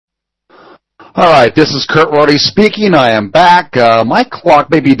All right, this is Curt Wehrley speaking. I am back. My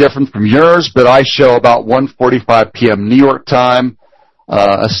clock may be different from yours, but I show about 1:45 p.m. New York time.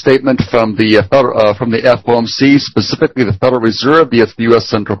 A statement from the FOMC, specifically the Federal Reserve, the U.S.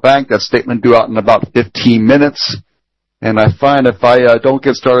 Central Bank. That statement due out in about 15 minutes. And I find if I don't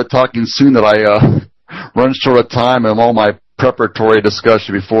get started talking soon that I run short of time and all my preparatory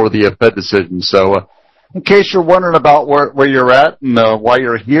discussion before the Fed decision. So in case you're wondering about where you're at and why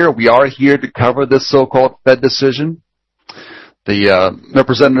you're here, we are here to cover this so-called Fed decision. The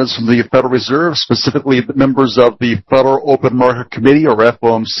representatives from the Federal Reserve, specifically the members of the Federal Open Market Committee, or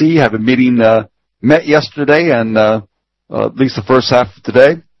FOMC, have a meeting met yesterday and at least the first half of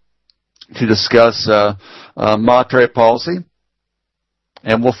today to discuss monetary policy.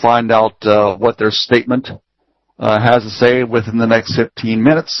 And we'll find out what their statement has to say within the next 15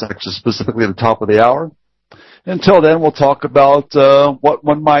 minutes, actually specifically at the top of the hour. Until then, we'll talk about what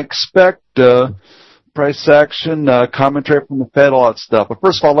one might expect, price action, commentary from the Fed, all that stuff. But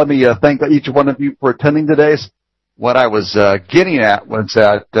first of all, let me thank each one of you for attending today. What I was getting at was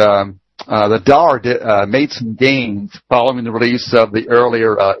that the dollar made some gains following the release of the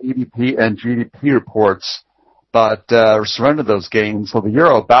earlier EDP and GDP reports, but surrendered those gains. So the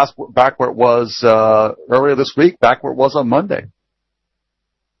euro back where it was earlier this week, back where it was on Monday.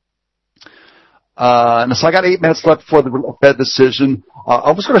 And so I got 8 minutes left before the Fed decision.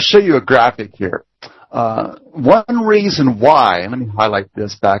 I was going to show you a graphic here. One reason why, let me highlight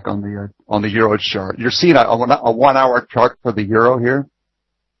this back on the euro chart. You're seeing a 1 hour chart for the euro here.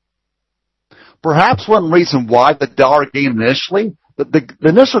 Perhaps one reason why the dollar gained initially, the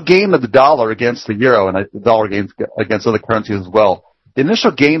initial gain of the dollar against the euro, and the dollar gains against other currencies as well. The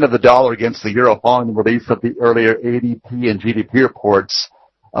initial gain of the dollar against the euro following the release of the earlier ADP and GDP reports,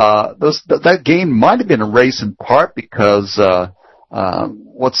 that gain might have been erased in part because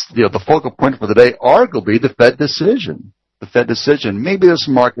what's the focal point for the day? Arguably the Fed decision. The Fed decision. Maybe there's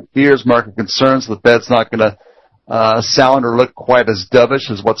some market fears, market concerns. The Fed's not going to sound or look quite as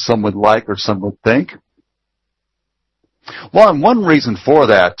dovish as what some would like or some would think. Well, and one reason for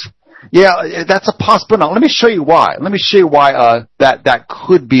that, yeah, that's a possibility. Now, let me show you why. Let me show you why that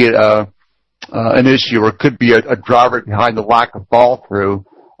could be an issue or could be a driver behind the lack of follow through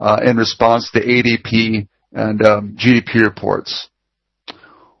in response to ADP and GDP reports.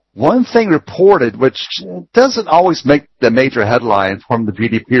 One thing reported, which doesn't always make the major headlines from the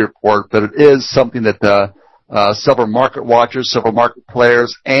GDP report, but it is something that several market watchers, several market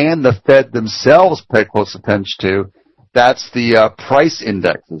players, and the Fed themselves pay close attention to. That's the price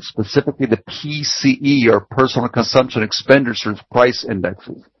indexes, specifically the PCE, or Personal Consumption Expenditures Price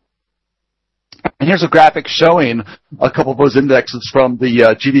Indexes. And here's a graphic showing a couple of those indexes from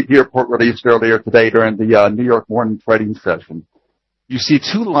the GDP report released earlier today during the New York morning trading session. You see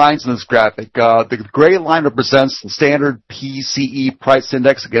two lines in this graphic. The gray line represents the standard PCE price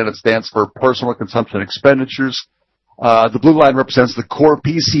index. Again, it stands for Personal Consumption Expenditures. The blue line represents the core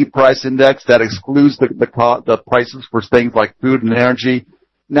PC price index. That excludes the prices for things like food and energy.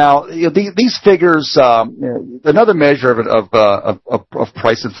 Now, these figures, another measure of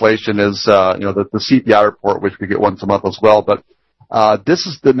price inflation is, the CPI report, which we get once a month as well. But this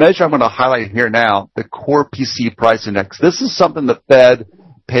is the measure I'm going to highlight here now, the core PC price index. This is something the Fed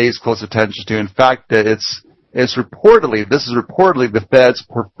pays close attention to. In fact, this is reportedly the Fed's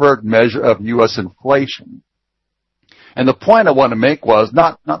preferred measure of U.S. inflation. And the point I want to make was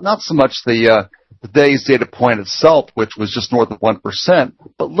not so much the today's data point itself, which was just north of 1%,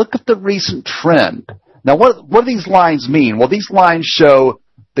 but look at the recent trend. Now, what do these lines mean? Well, these lines show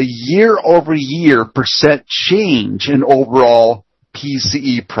the year-over-year percent change in overall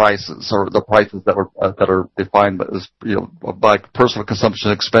PCE prices, or the prices that are defined as by personal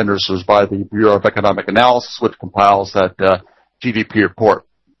consumption expenditures by the Bureau of Economic Analysis, which compiles that GDP report.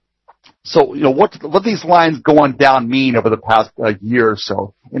 So, what these lines going down mean over the past year or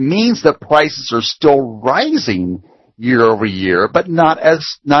so? It means that prices are still rising year over year, but not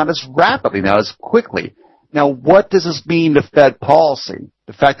as rapidly, not as quickly. Now, what does this mean to Fed policy?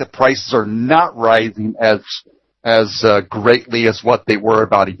 The fact that prices are not rising as greatly as what they were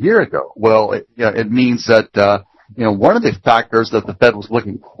about a year ago. Well, it means that one of the factors that the Fed was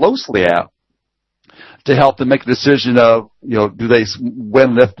looking closely at to help them make a decision of, when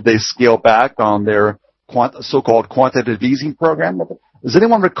and if do they scale back on their so-called quantitative easing program. Does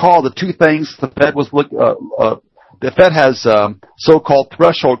anyone recall the two things the Fed was looking? The Fed has so-called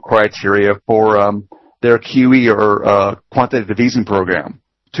threshold criteria for their QE or quantitative easing program.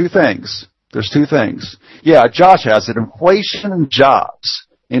 Two things. There's two things. Yeah, Josh has it. Inflation and jobs.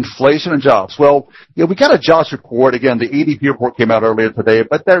 Inflation and jobs. Well, we got a jobs report. Again, the ADP report came out earlier today,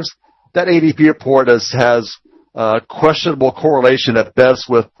 but there's that ADP report has questionable correlation at best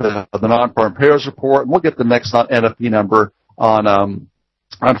with the non-farm payrolls report. We'll get the next NFP number on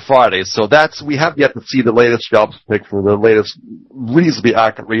Friday. So we have yet to see the latest jobs picture, the latest reasonably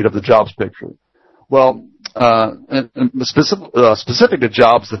accurate read of the jobs picture. Well, and specific to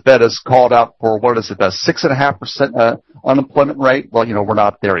jobs, the Fed has called out for, what is it, a 6.5% unemployment rate? Well, we're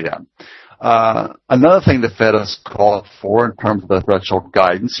not there yet. Another thing the Fed has called for in terms of the threshold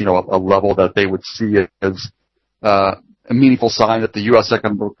guidance, a level that they would see as a meaningful sign that the U.S.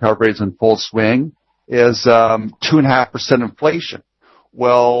 economic recovery is in full swing, is 2.5% inflation.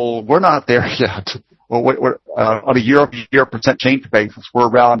 Well, we're not there yet. Well, we're on a year-over-year percent change basis, we're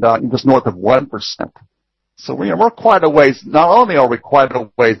around just north of 1%. So we're quite a ways. Not only are we quite a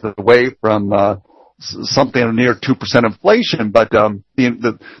ways away from something near 2% inflation, but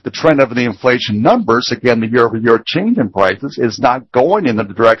the trend of the inflation numbers, again, the year-over-year change in prices, is not going in the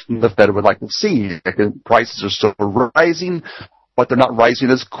direction the Fed would like to see. Prices are still rising, but they're not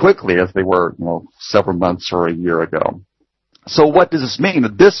rising as quickly as they were, several months or a year ago. So what does this mean?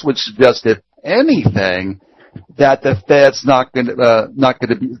 This would suggest, if anything, that the Fed's not going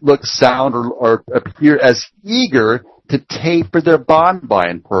to look sound or appear as eager to taper their bond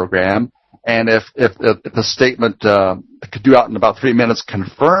buying program. And if the statement could do out in about 3 minutes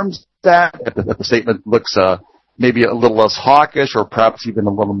confirms that, if the statement looks maybe a little less hawkish or perhaps even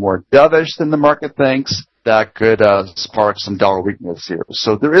a little more dovish than the market thinks, that could spark some dollar weakness here.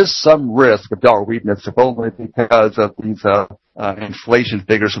 So there is some risk of dollar weakness, if only because of these inflation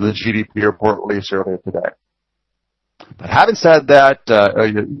figures from the GDP report released earlier today. But having said that,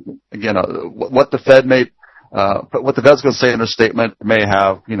 again, what the Fed's going to say in their statement may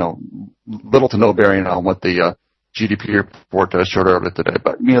have, little to no bearing on what the GDP report showed earlier today.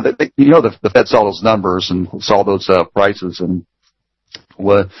 But the Fed saw those numbers and saw those prices and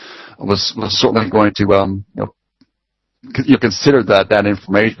was certainly going to consider that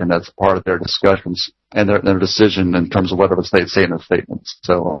information as part of their discussions and their decision in terms of whatever they say in their statements.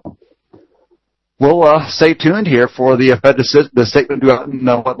 So we'll stay tuned here for the Fed the statement due out in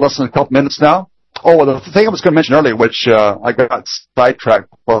less than a couple minutes now. Oh, the thing I was going to mention earlier, which I got sidetracked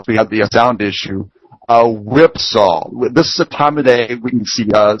while we had the sound issue, whipsaw. This is a time of day we can see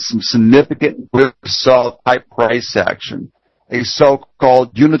some significant whipsaw-type price action. A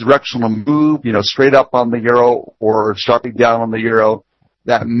so-called unidirectional move, straight up on the euro or sharply down on the euro,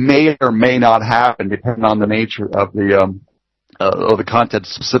 that may or may not happen depending on the nature of the content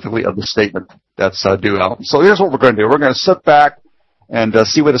specifically of the statement that's due out. So here's what we're going to do. We're going to sit back and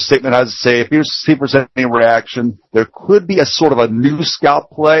see what the statement has to say. If you see if there's any reaction, there could be a sort of a new scalp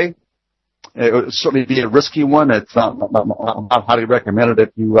play. It would certainly be a risky one. It's not highly recommended if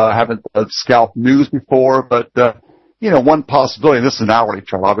you haven't scalped news before, but one possibility, and this is an hourly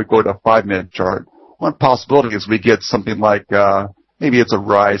chart, I would go to a 5-minute chart. One possibility is we get something like, maybe it's a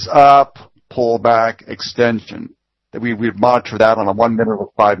rise up, pullback, extension. That we would monitor that on a 1-minute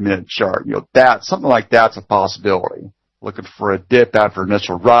or 5-minute chart. Something like that's a possibility. Looking for a dip after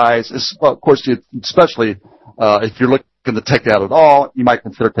initial rise. Of course, especially, if you're looking to take that at all, you might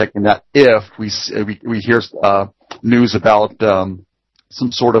consider taking that if we hear, news about,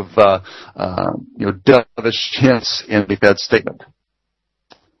 some sort of, dovish hints in the Fed statement.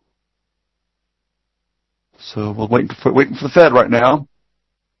 So we're waiting for the Fed right now.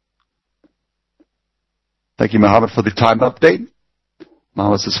 Thank you, Mohammed, for the time update.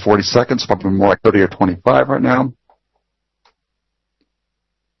 Mohammed says 40 seconds, probably more like 30 or 25 right now.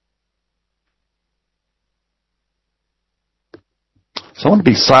 So I want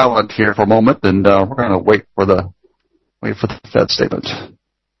to be silent here for a moment, and we're going to wait for the Fed statement.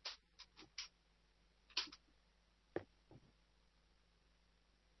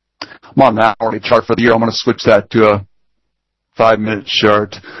 I'm on the hourly chart for the year. I'm going to switch that to a 5-minute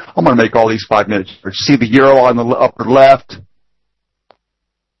chart. I'm going to make all these 5-minute charts. See the euro on the upper left,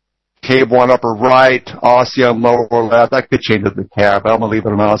 cable on upper right, Aussie on lower left. I could change it to the CAD, but I'm going to leave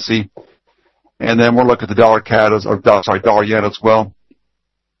it on Aussie. And then we'll look at the dollar yen as well.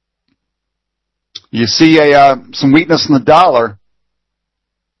 You see some weakness in the dollar.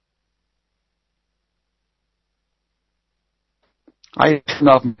 I turned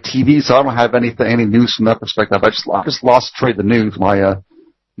off my TV, so I don't have any news from that perspective. I just lost trade the news, my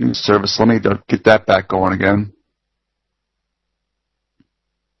news service. Let me get that back going again.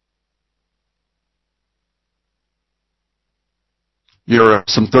 You're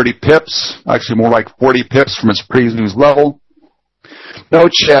some 30 pips, actually more like 40 pips from its previous level.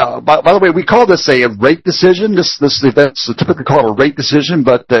 Note, by the way, we call this a rate decision. This event's typically called a rate decision,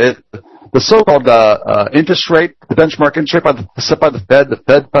 but The so-called interest rate, the benchmark interest rate set by the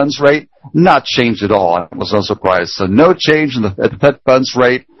Fed funds rate, not changed at all. It was no surprise. So no change in the Fed funds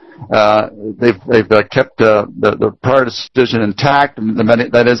rate. They've kept the prior decision intact.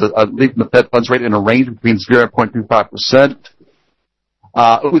 That is, leaving the Fed funds rate in a range between 0.25%.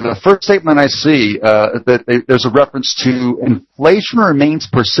 The first statement I see that there's a reference to inflation remains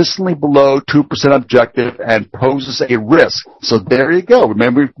persistently below 2% objective and poses a risk. So there you go.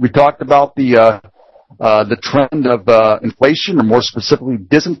 Remember we talked about the trend of inflation, or more specifically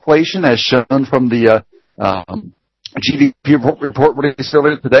disinflation, as shown from the GDP report released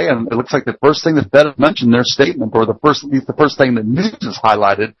earlier today, and it looks like the first thing the Fed has mentioned in their statement, or at least the first thing that news has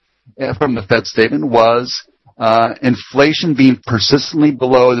highlighted from the Fed statement was inflation being persistently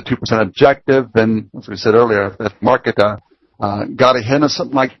below the 2% objective. And as we said earlier, if the market got a hint of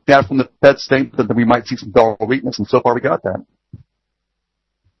something like that from the Fed statement, then we might see some dollar weakness, and so far we got that.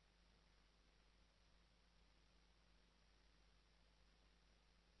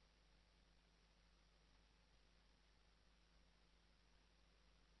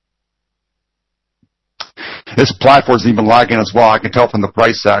 This platform is even lagging as well. I can tell from the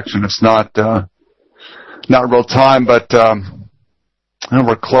price action. It's not real time, but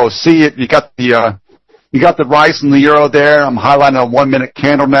we're close. See it? You got the rise in the euro there. I'm highlighting a 1 minute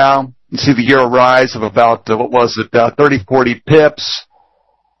candle now. You see the euro rise of about 30, 40 pips.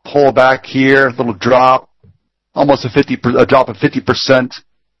 Pull back here, little drop, almost a drop of 50%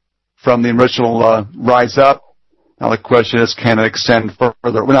 from the original rise up. Now the question is, can it extend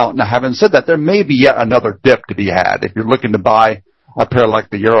further? Well, now having said that, there may be yet another dip to be had if you're looking to buy a pair like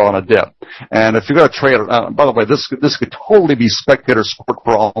the euro on a dip. And if you're going to trade, by the way, this could totally be spectator sport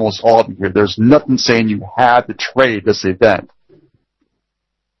for almost all of you here. There's nothing saying you had to trade this event.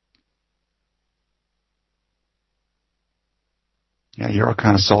 Yeah, euro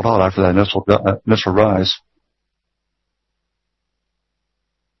kind of sold out after that initial rise.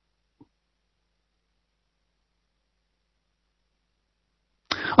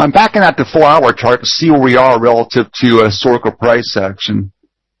 I'm backing out the 4-hour chart to see where we are relative to historical price action.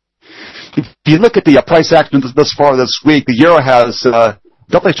 If you look at the price action thus far this week, the euro has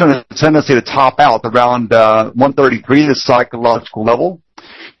definitely shown a tendency to top out around 133, the psychological level.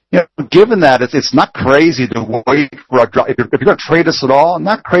 You know, given that it's not crazy to wait for a drop. If you're going to trade this at all,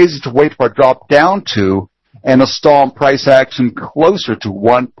 not crazy to wait for a drop down to and a stall in price action closer to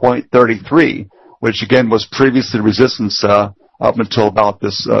 1.33, which again was previously resistance up until about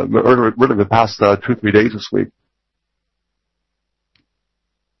this, really the past 2-3 days this week.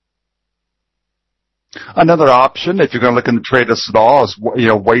 Another option, if you're going to look into trade this at all, is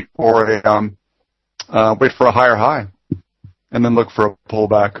wait for a higher high, and then look for a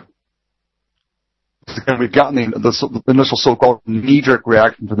pullback. Again, we've gotten the initial so-called knee-jerk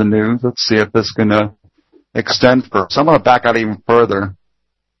reaction to the news. Let's see if this is going to extend further. So I'm going to back out even further.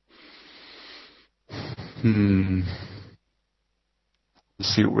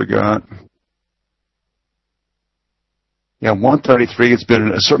 Let's see what we got. Yeah, 133 has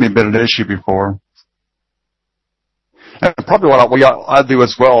certainly been an issue before. And probably what I'll do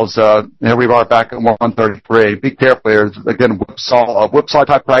as well is, here we are back at 133. Be careful here. Again, whipsaw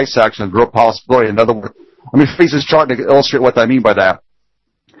type price action is a real possibility. In other words, let me face this chart to illustrate what I mean by that.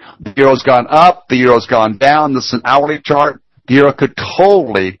 The euro's gone up, the euro's gone down. This is an hourly chart. The euro could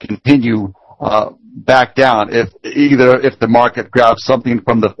totally continue back down if the market grabs something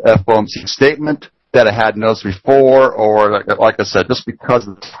from the FOMC statement that it had noticed before, or like I said, just because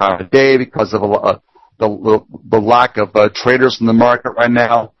of the time of day, because of the lack of traders in the market right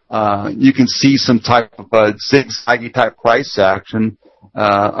now, you can see some type of zigzaggy type price action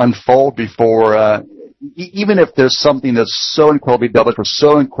unfold before, even if there's something that's so incredibly dovish or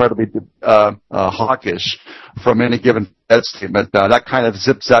so incredibly hawkish from any given Fed statement, that kind of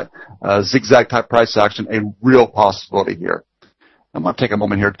zigzag type price action, a real possibility here. I'm going to take a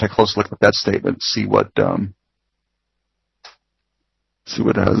moment here to take a close look at that statement, see what it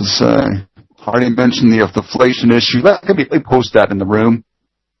has to say. Already mentioned the inflation issue. Let me post that in the room.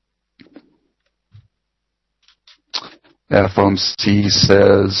 FOMC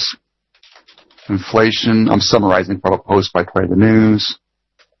says inflation. I'm summarizing from a post by Trade the News.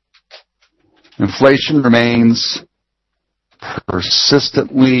 Inflation remains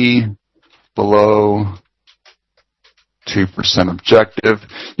persistently below 2% objective.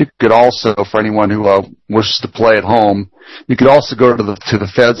 You could also, for anyone who wishes to play at home, you could also go to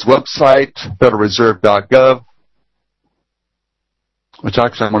the Fed's website, federalreserve.gov, which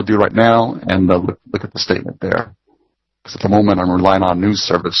actually I'm going to do right now, and look at the statement there. Because at the moment I'm relying on news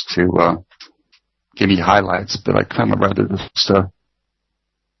service to give me highlights, but I kind of rather just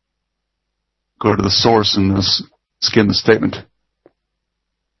go to the source and skim the statement.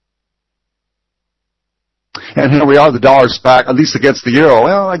 And here we are, the dollar's back, at least against the euro.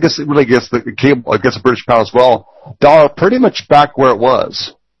 Well, I guess it really against the cable, against the British pound as well. Dollar pretty much back where it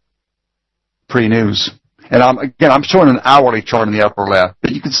was pre-news. And I'm showing an hourly chart in the upper left.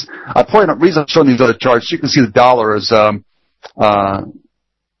 But you can, I point out, the reason I'm showing these other charts, you can see the dollar is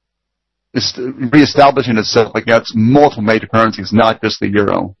reestablishing itself against multiple major currencies, not just the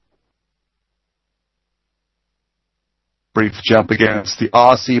euro. Brief jump against the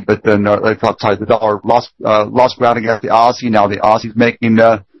Aussie, but then the dollar lost ground against the Aussie. Now the Aussie's making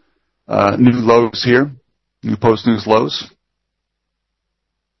new lows here, new post-news lows.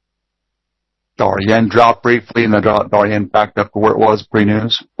 Dollar yen dropped briefly, and the dollar yen backed up to where it was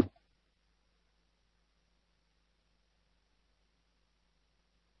pre-news.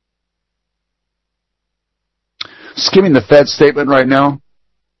 Skimming the Fed statement right now.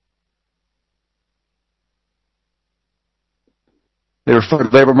 They refer to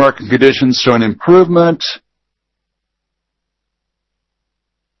labor market conditions showing improvement.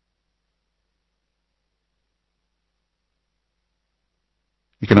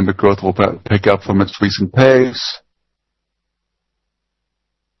 Economic growth will pick up from its recent pace.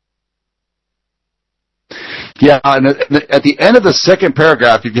 Yeah, and at the end of the second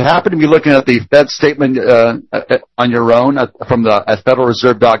paragraph, if you happen to be looking at the Fed statement on your own from at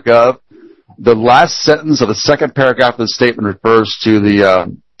federalreserve.gov, the last sentence of the second paragraph of the statement refers to the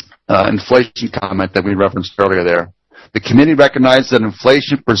inflation comment that we referenced earlier there. The committee recognized that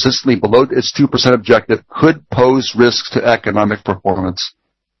inflation persistently below its 2% objective could pose risks to economic performance.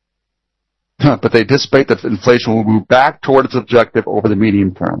 But they anticipate that inflation will move back toward its objective over the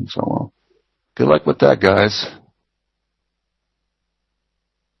medium term. So good luck with that, guys.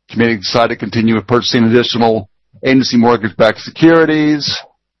 The committee decided to continue purchasing additional agency mortgage-backed securities.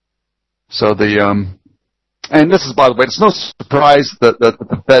 So and this is, by the way, it's no surprise that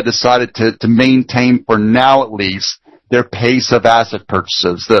the Fed decided to maintain, for now at least, their pace of asset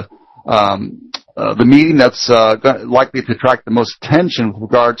purchases. The meeting that's likely to attract the most attention with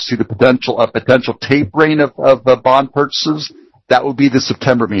regards to the potential tapering of bond purchases, that would be the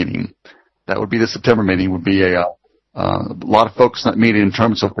September meeting. Would be a lot of focus on that meeting in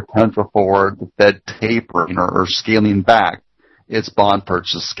terms of potential for the Fed tapering or scaling back its bond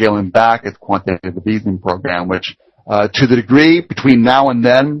purchases, scaling back its quantitative easing program, which to the degree between now and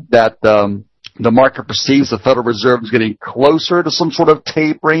then that the market perceives the Federal Reserve is getting closer to some sort of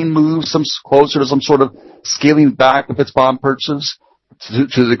tapering move, closer to some sort of scaling back of its bond purchases, to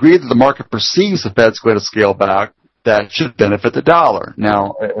the degree that the market perceives the Fed's going to scale back, that should benefit the dollar.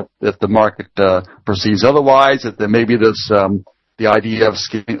 Now, if the market perceives otherwise, if there maybe this the idea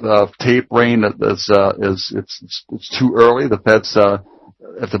of tapering it's too early. The Fed's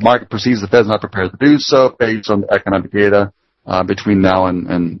if the market perceives the Fed's not prepared to do so based on the economic data between now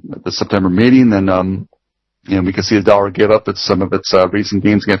and the September meeting, then we can see the dollar give up some of its recent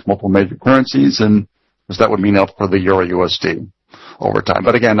gains against multiple major currencies, and that would mean up for the Euro USD over time.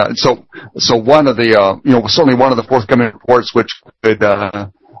 But again, so one of the certainly one of the forthcoming reports which could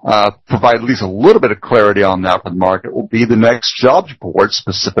provide at least a little bit of clarity on that for the market will be the next jobs report,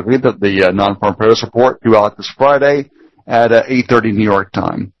 specifically the non-farm payrolls report due out this Friday at 8:30 New York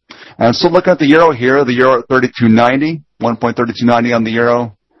time. And so looking at the euro here, the euro at 32.90, 1.3290 on the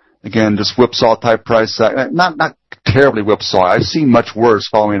euro. Again, just whipsaw type price, not terribly whipsaw. I've seen much worse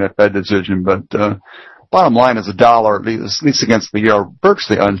following a Fed decision, but bottom line is the dollar, at least against the euro,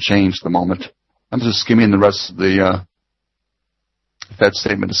 virtually unchanged at the moment. I'm just skimming the rest of the Fed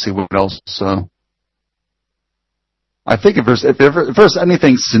statement to see what else. I think if there's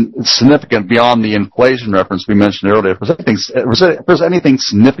anything significant beyond the inflation reference we mentioned earlier, if there's anything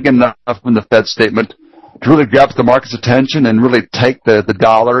significant enough from the Fed statement to really grab the market's attention and really take the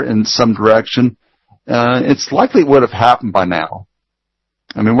dollar in some direction, it's likely it would have happened by now.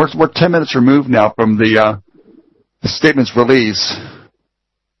 I mean, we're 10 minutes removed now from the statement's release.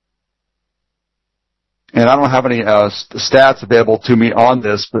 And I don't have any stats available to me on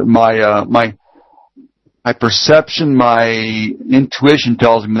this, but my perception, my intuition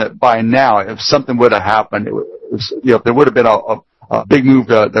tells me that by now, if something would have happened, if there would have been a big move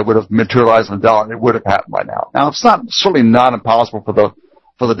that would have materialized on the dollar, it would have happened by now. Now, it's certainly not impossible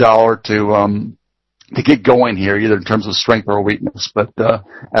for the dollar to get going here, either in terms of strength or weakness. But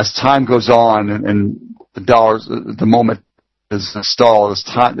as time goes on and the moment is stalled,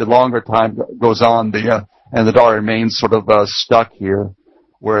 the longer time goes on, and the dollar remains sort of stuck here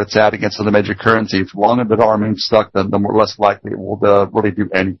where it's at against other major currencies. The longer the dollar remains stuck, the more less likely it will really do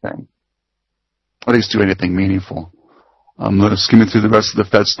anything, at least do anything meaningful. I'm skimming through the rest of the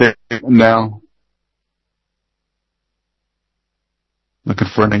Fed statement now. Looking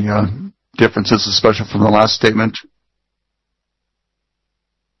for any differences, especially from the last statement.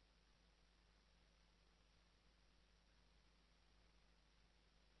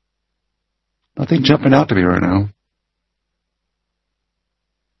 Nothing jumping out to me right now.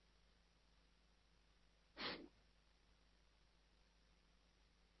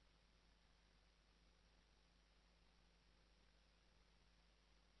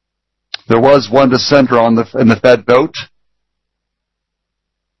 There was one dissenter in the Fed vote.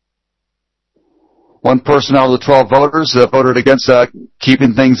 One person out of the 12 voters voted against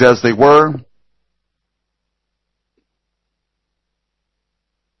keeping things as they were.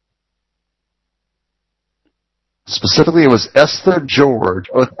 Specifically, it was Esther George.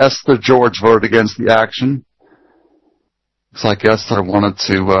 Esther George voted against the action. Looks like Esther wanted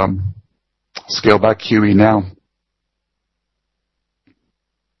to scale back QE now.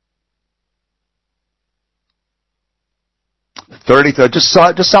 Just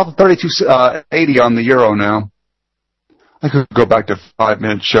south of 32.80 on the euro now. I could go back to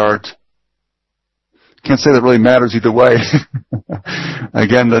 5-minute chart. Can't say that really matters either way.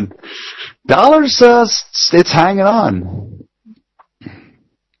 Again, the dollar says it's hanging on.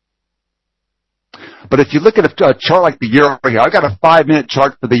 But if you look at a chart like the euro here, I've got a 5-minute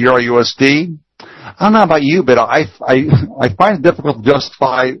chart for the euro USD. I don't know about you, but I find it difficult to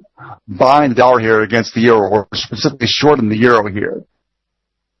justify buying the dollar here against the euro, or specifically shorting the euro here.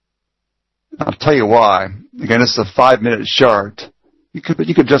 I'll tell you why. Again, this is a 5-minute chart. You can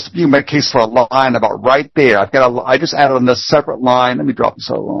make a case for a line about right there. I just added on this separate line. Let me drop this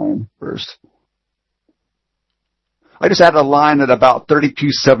other line first. I just added a line at about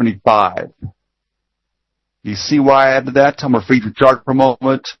 32.75. You see why I added that? I'm going to freeze the chart for a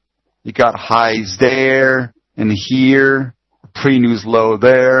moment. You got highs there and here, pre-news low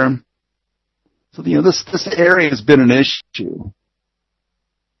there. So, this area has been an issue.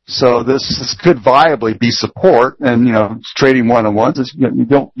 So this could viably be support, and, it's trading one-on-ones. You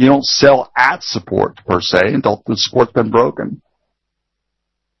don't sell at support per se until the support's been broken.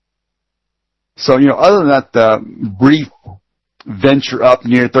 So, other than that brief venture up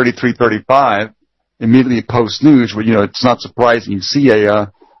near 33.35, immediately post-news, where, it's not surprising you see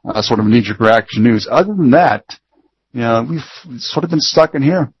a sort of knee-jerk reaction news. Other than that, we've sort of been stuck in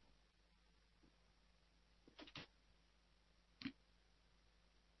here.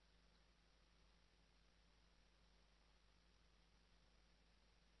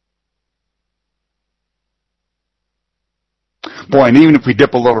 Boy, and even if we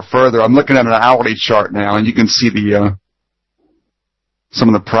dip a little further, I'm looking at an hourly chart now, and you can see some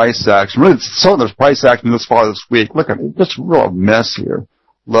of the price action. Really, some of the price action this far this week. Look at it, just a real mess here.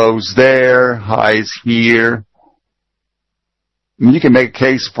 Lows there, highs here. I mean, you can make a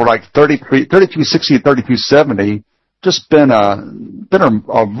case for like 32.60 and 32.70. Just been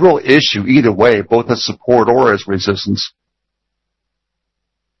a real issue either way, both as support or as resistance.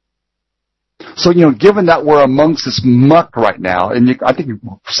 So, given that we're amongst this muck right now, and I think you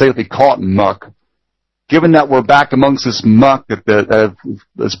safely call it muck, given that we're back amongst this muck that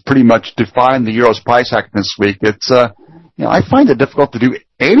has pretty much defined the euro's price action this week, it's, I find it difficult to do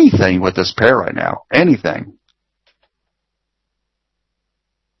anything with this pair right now. Anything.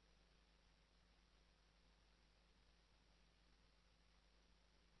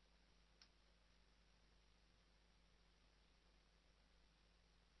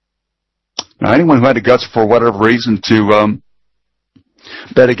 Now, anyone who had the guts for whatever reason to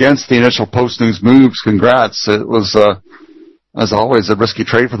bet against the initial post-news moves, congrats. It was, as always, a risky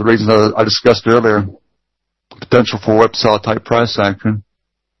trade for the reasons I discussed earlier. Potential for whipsaw-type price action.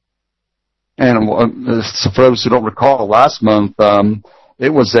 And so for those who don't recall, last month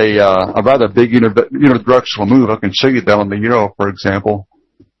it was a rather big unidirectional move. I can show you that on the euro, for example.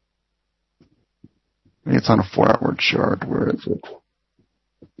 Maybe it's on a 4-hour chart. Where is it?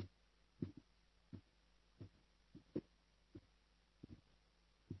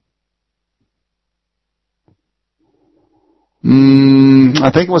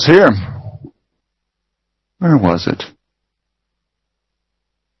 I think it was here. Where was it?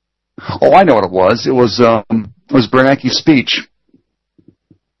 Oh, I know what it was. It was Bernanke's speech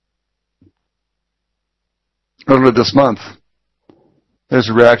earlier this month. There's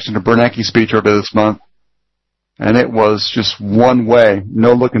a reaction to Bernanke's speech earlier this month, and it was just one way,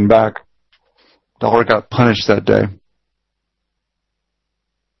 no looking back. Dollar got punished that day.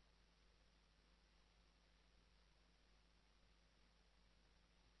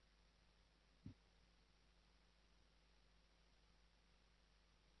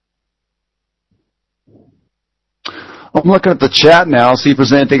 I'm looking at the chat now, see if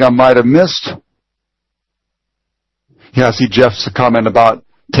there's anything I might have missed. Yeah, I see Jeff's comment about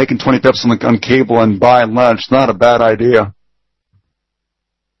taking 20 pips on cable and buying lunch. Not a bad idea.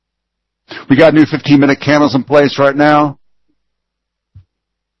 We got new 15-minute candles in place right now.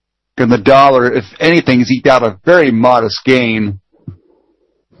 And the dollar, if anything, has eked out a very modest gain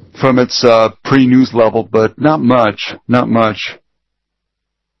from its pre-news level, but not much.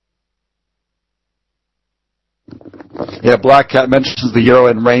 Yeah, Black Cat mentions the euro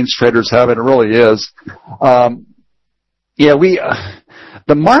and range traders have it. It really is.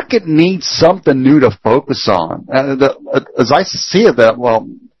 The market needs something new to focus on. As I see it,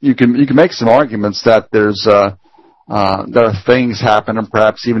 you can make some arguments that there are things happening,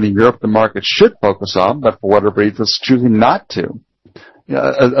 perhaps even in Europe, the market should focus on, but for whatever reason, it's choosing not to.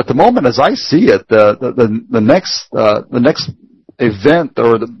 At the moment, as I see it, the next event,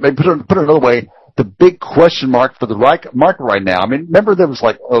 or maybe put it another way, the big question mark for the market right now. I mean, remember there was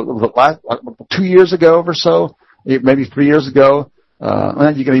 2 years ago or so, maybe 3 years ago.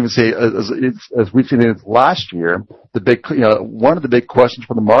 And you can even say as we've seen it last year, one of the big questions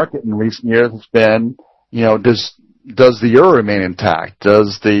for the market in recent years has been, does the euro remain intact?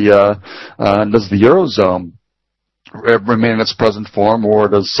 Does the eurozone remain in its present form, or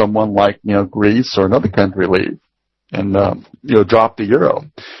does someone like Greece or another country leave and drop the euro?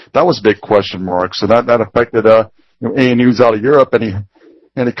 That was a big question mark. So that affected any news out of Europe.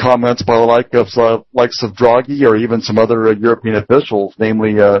 Any comments by the likes of Draghi or even some other European officials,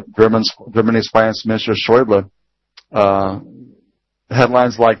 namely Germany's Finance Minister Schäuble.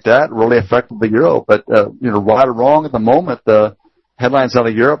 Headlines like that really affected the euro. But right or wrong at the moment, the headlines out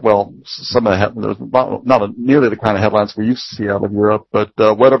of Europe, well, some of the not nearly the kind of headlines we used to see out of Europe, but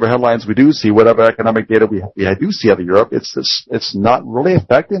whatever headlines we do see, whatever economic data we do see out of Europe, it's not really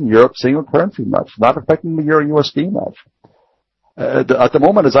affecting Europe's single currency much, not affecting the euro USD much. At the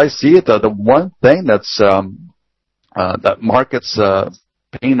moment, as I see it, the one thing that's that markets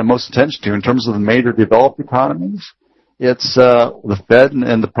paying the most attention to in terms of the major developed economies, it's the Fed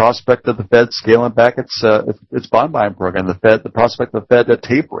and the prospect of the Fed scaling back its bond buying program. The prospect of the Fed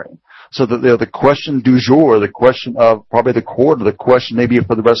tapering. So the question du jour, the question of probably the quarter, the question maybe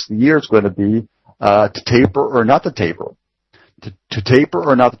for the rest of the year is going to be to taper or not to taper, to taper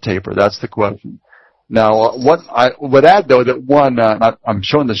or not to taper. That's the question. Now, what I would add, though, that I'm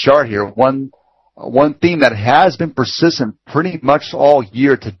showing the chart here, one theme that has been persistent pretty much all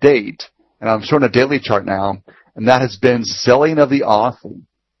year to date, and I'm showing a daily chart now, and that has been selling of the Aussie.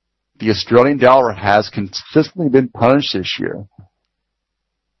 The Australian dollar has consistently been punished this year,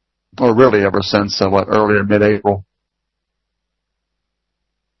 or really ever since, earlier mid-April.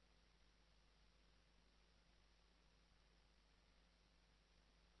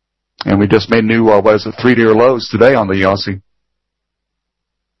 And we just made new, 3-year lows today on the Aussie.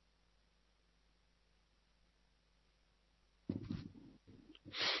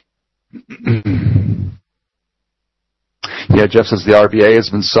 Yeah, Jeff says the RBA has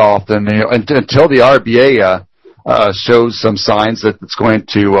been soft, and until the RBA shows some signs that it's going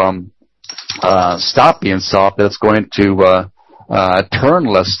to stop being soft, that it's going to turn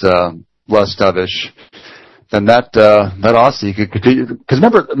less dovish, then that Aussie could continue. Because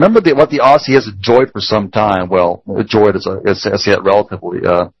remember what the Aussie has enjoyed for some time. Well, enjoyed is I say it relatively.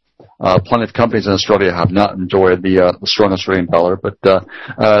 Plenty of companies in Australia have not enjoyed the strong Australian dollar, but the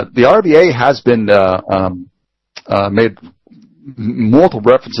RBA has been made multiple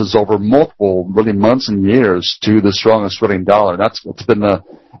references over multiple really months and years to the strong Australian dollar. That's been a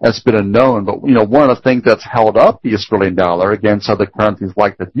known. But one of the things that's held up the Australian dollar against other currencies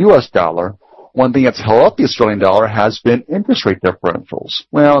like the U.S. dollar. One thing that's held up the Australian dollar has been interest rate differentials.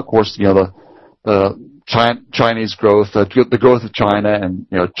 Well, of course, the Chinese growth, the growth of China, and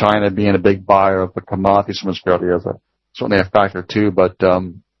China being a big buyer of the commodities from Australia is certainly a factor too. But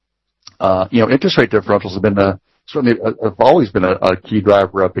interest rate differentials have always been a key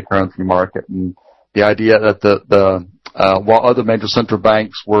driver of the currency market, and the idea that while other major central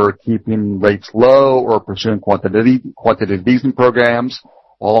banks were keeping rates low or pursuing quantitative easing programs.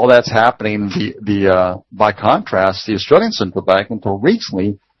 All that's happening, by contrast, the Australian Central Bank, until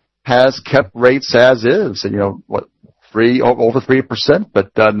recently, has kept rates as is, over 3%,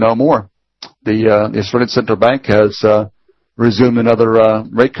 but no more. The Australian Central Bank has resumed another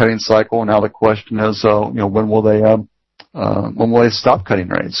rate cutting cycle. Now the question is, when will they stop cutting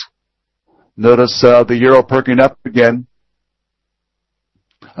rates? Notice the euro perking up again.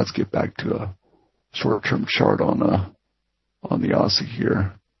 Let's get back to a short-term chart on the Aussie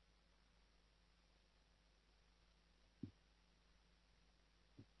here.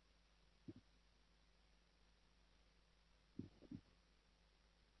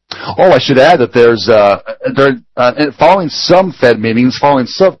 Oh, I should add that following some Fed meetings, following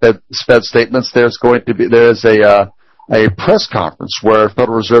some Fed statements, there's a press conference where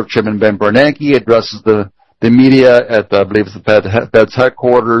Federal Reserve Chairman Ben Bernanke addresses the media at, I believe it's the Fed's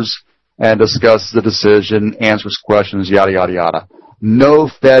headquarters and discusses the decision, answers questions, yada, yada, yada. No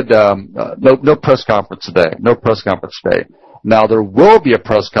press conference today. No press conference today. Now, there will be a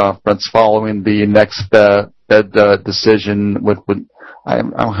press conference following the next Fed decision I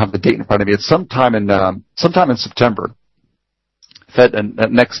don't have the date in front of me. It's sometime in September.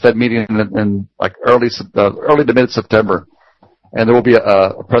 Next Fed meeting in like early to mid September, and there will be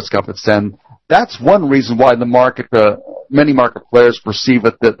a press conference then. That's one reason why the market, many market players perceive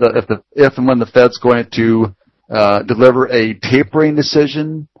it that if and when the Fed's going to deliver a tapering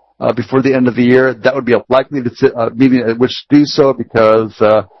decision before the end of the year, that would be a likely meeting at which to do so because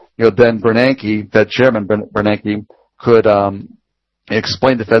then Bernanke, Fed Chairman Bernanke, could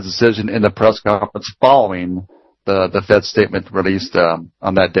explain the Fed's decision in the press conference following the Fed statement released on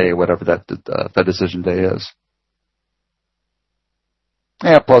that day, whatever that Fed decision day is.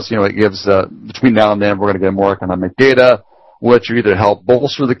 Yeah, plus, it gives, between now and then, we're going to get more economic data, which will either help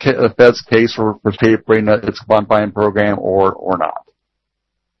bolster the Fed's case for tapering its bond buying program or not.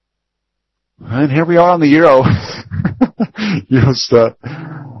 And here we are on the euro. Just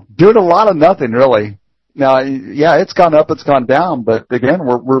doing a lot of nothing, really. Now, yeah, it's gone up, it's gone down, but again,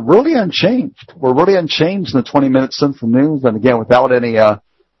 we're really unchanged. We're really unchanged in the 20 minutes since the news, and again, without any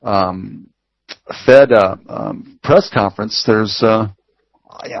Fed press conference, there's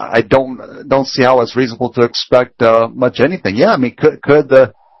I don't see how it's reasonable to expect much anything. Yeah, I mean, could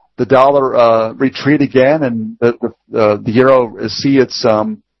the dollar retreat again and the euro see its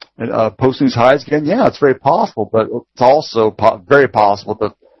posting its highs again? Yeah, it's very possible, but it's also very possible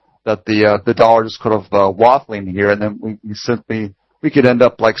that the dollar just could have waffling here, and then we could end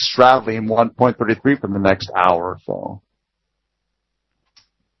up like straddling 1.33 for the next hour or so.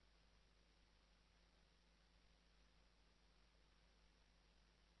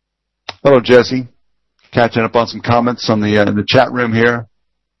 Hello, Jesse. Catching up on some comments on in the chat room here.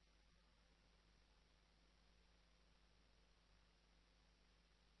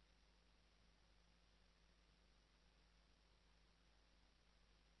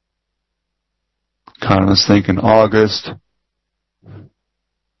 Economists think in August.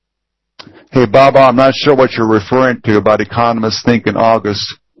 Hey, Baba, I'm not sure what you're referring to about economists think in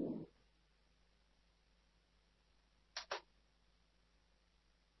August.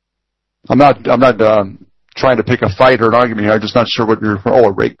 I'm not trying to pick a fight or an argument here. I'm just not sure what you're referring. Oh,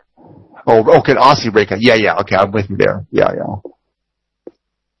 a rate. Oh, okay, Aussie rate. Yeah. Okay, I'm with you there. Yeah.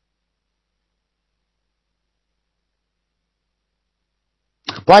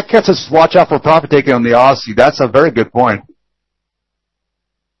 Black Cat says, watch out for profit taking on the Aussie. That's a very good point.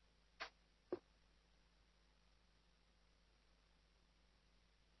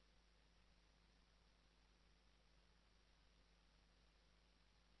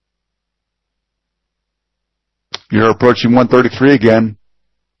 You're approaching 133 again.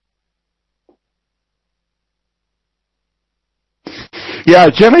 Yeah,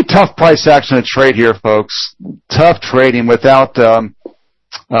 generally tough price action to trade here, folks. Tough trading without,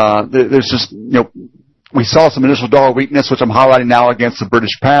 there's just, we saw some initial dollar weakness, which I'm highlighting now against the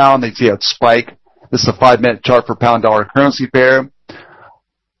British pound. They see a spike. This is a 5-minute chart for pound-dollar currency pair.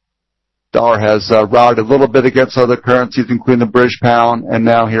 Dollar has rallied a little bit against other currencies, including the British pound, and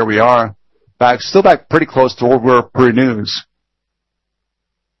now here we are. Still back pretty close to where we were pre-news.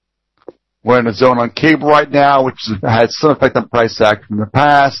 We're in a zone on cable right now, which had some effect on price action in the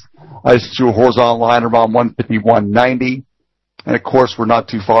past. I just drew a horizontal line around 151.90. And of course, we're not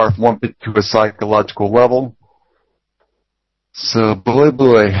too far from 152 a psychological level. So,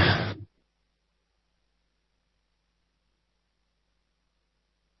 boy. I'm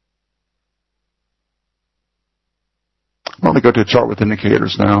going to go to a chart with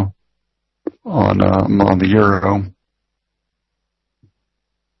indicators now on the euro.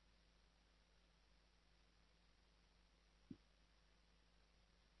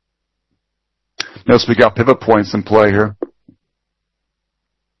 Notice we got pivot points in play here.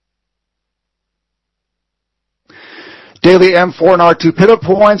 Daily M4 and R2 pivot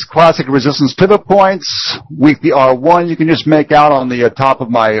points, classic resistance pivot points, weekly R1 you can just make out on the top of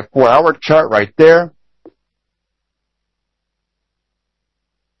my 4-hour chart right there.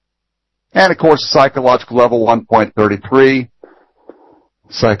 And of course, psychological level 1.33.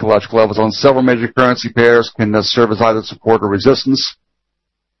 Psychological levels on several major currency pairs can serve as either support or resistance.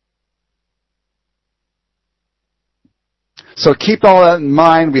 So keep all that in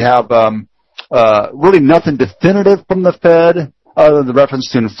mind. We have really nothing definitive from the Fed other than the reference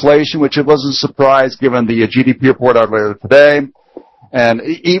to inflation, which it wasn't a surprise given the GDP report out earlier today. And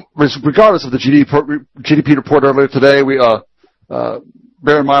regardless of the GDP report earlier today, we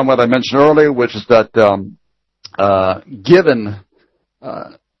bear in mind what I mentioned earlier, which is that given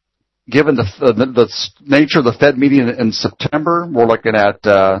the nature of the Fed meeting in September, we're looking at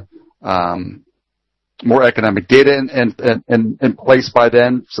more economic data in place by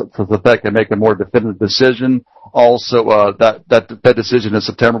then, so the Fed can make a more definitive decision. Also, that Fed decision in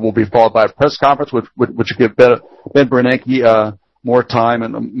September will be followed by a press conference, which will give Ben Bernanke more time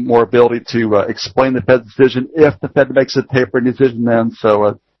and more ability to explain the Fed's decision if the Fed makes a tapering decision then.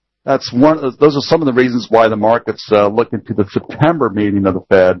 So those are some of the reasons why the markets look into the September meeting of the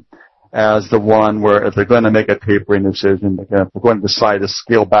Fed as the one where if they're going to make a tapering decision, if they're going to decide to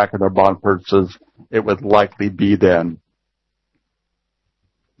scale back on their bond purchases, it would likely be then.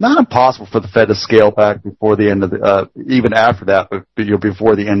 Not impossible for the Fed to scale back before the end of even after that, but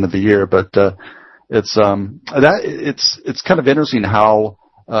before the end of the year. But it's kind of interesting how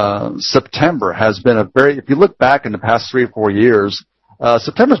September has been if you look back in the past 3 or 4 years,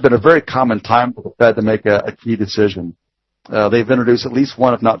 September's been a very common time for the Fed to make a key decision. They've introduced at least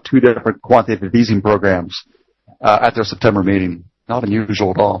one, if not two, different quantitative easing programs at their September meeting. Not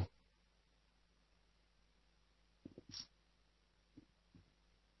unusual at all.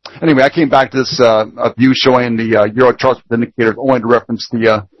 Anyway, I came back to this view showing the Euro charts with indicators only to reference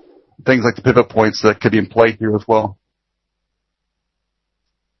the things like the pivot points that could be in play here as well.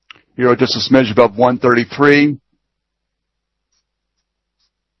 Euro just a smidge above 133.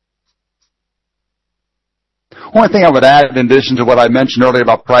 One thing I would add, in addition to what I mentioned earlier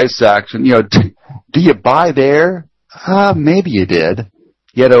about price action, do you buy there? Maybe you did.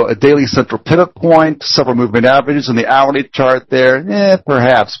 You had a daily central pivot point, several moving averages on the hourly chart there.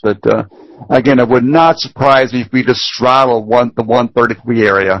 Perhaps, but again, it would not surprise me if we just straddle the 133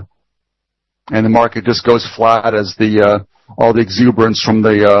 area, and the market just goes flat as all the exuberance from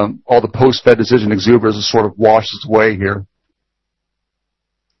all the post-Fed decision exuberance sort of washes away here.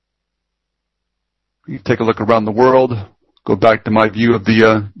 You take a look around the world. Go back to my view of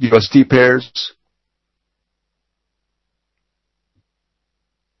the USD pairs.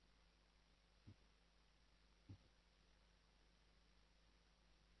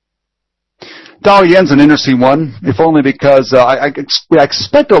 Dollar yen's an interesting one, if only because I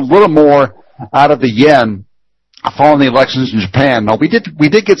expect a little more out of the yen following the elections in Japan. Now we did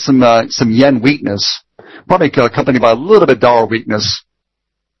get some yen weakness, probably accompanied by a little bit of dollar weakness.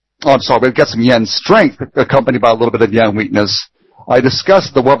 Oh, I'm sorry, we've got some yen strength accompanied by a little bit of yen weakness. I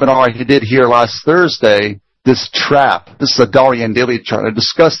discussed the webinar I did here last Thursday, this trap. This is a dollar yen daily chart. I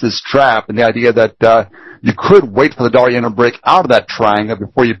discussed this trap and the idea that you could wait for the dollar yen to break out of that triangle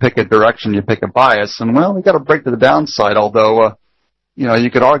before you pick a direction, you pick a bias. And well, we got to break to the downside, although,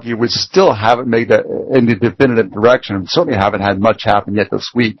 you could argue we still haven't made any definitive direction. We certainly haven't had much happen yet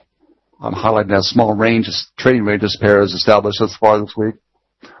this week. I'm highlighting that small trading ranges pair is established thus far this week.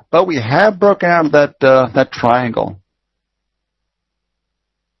 But we have broken out of that triangle.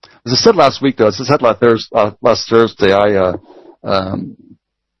 As I said last week, though, as I said last Thursday,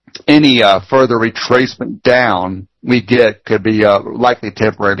 any further retracement down we get could be likely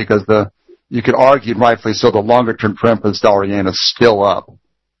temporary because you could argue, rightfully so, the longer-term trend for this dollar yen is still up.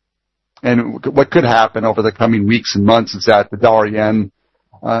 And what could happen over the coming weeks and months is that the dollar yen,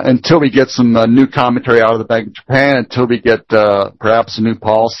 until we get some new commentary out of the Bank of Japan, until we get perhaps a new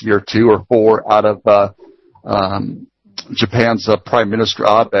policy or 2 or 4 out of Japan's Prime Minister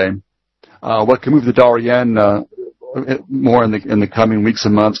Abe, what can move the dollar yen more in the coming weeks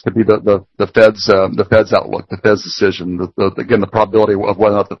and months could be the Fed's outlook, the Fed's decision, again the probability of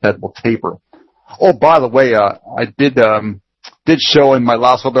whether or not the Fed will taper. Oh, by the way, I did show in my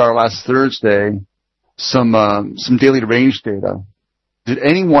last webinar last Thursday some daily range data. Did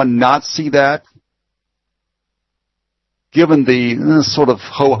anyone not see that? Given the sort of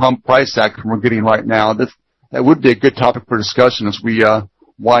ho-hum price action we're getting right now, that would be a good topic for discussion as we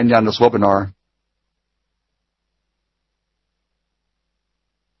wind down this webinar.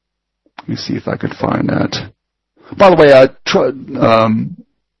 Let me see if I could find that. By the way,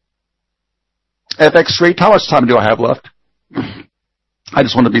 FX rate, how much time do I have left? I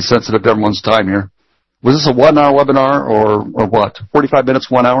just want to be sensitive to everyone's time here. Was this a 1-hour webinar or what? 45 minutes,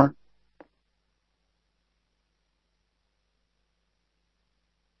 1 hour?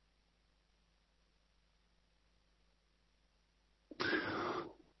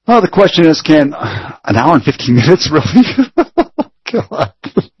 Oh, the question is, can an hour and 15 minutes really? God.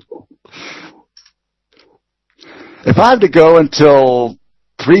 If I have to go until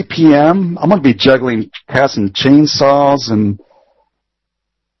 3 p.m., I'm going to be juggling cats and chainsaws and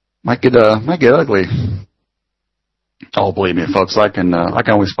might get ugly. Oh, believe me, folks, I can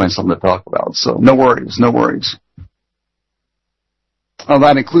always find something to talk about. So no worries.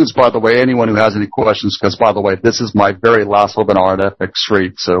 That includes, by the way, anyone who has any questions, because, by the way, this is my very last webinar at FX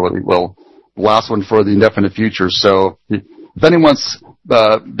Street, so last one for the indefinite future. So if anyone's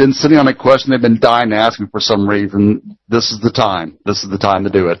been sitting on a question they've been dying to ask me for some reason, this is the time. This is the time to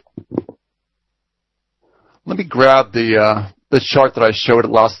do it. Let me grab the chart that I showed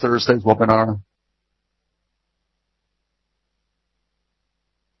at last Thursday's webinar.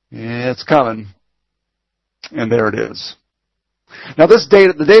 Yeah, it's coming. And there it is. Now the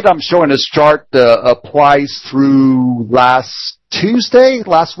data I'm showing this chart applies through last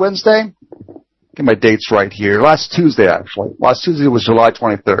Wednesday. Get my dates right here. Last Tuesday, actually. Last Tuesday was July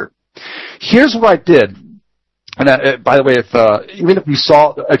 23rd. Here's what I did. And by the way, even if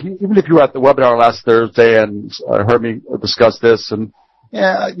you were at the webinar last Thursday and heard me discuss this, and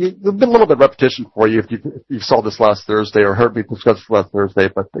there's been a little bit of repetition for you if you saw this last Thursday or heard me discuss this last Thursday.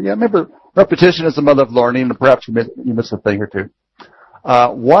 But remember, repetition is the mother of learning, and perhaps you missed a thing or two.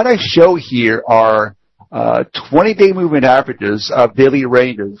 What I show here are 20-day moving averages of daily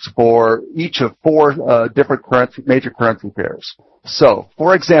ranges for each of four different major currency pairs. So,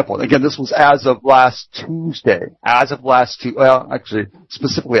 for example, again, this was as of last Tuesday.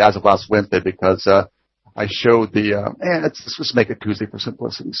 Specifically as of last Wednesday, because I showed let's just make it Tuesday for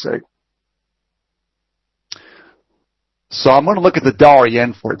simplicity's sake. So I'm going to look at the dollar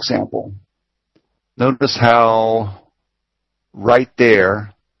yen, for example. Notice how right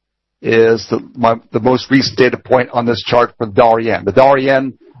there is the most recent data point on this chart for the dollar yen. The dollar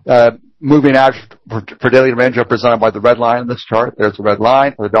yen moving average for daily range represented by the red line in this chart. There's the red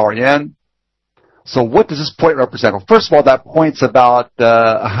line for the dollar yen. So what does this point represent? Well, first of all, that point's about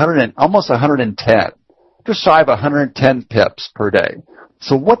almost 110, just shy of 110 pips per day.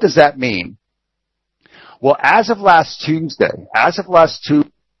 So what does that mean? Well, as of last Tuesday,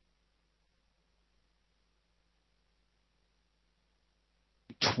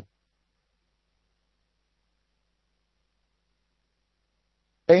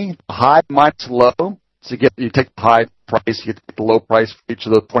 high minus low. So you take the high price, you take the low price for each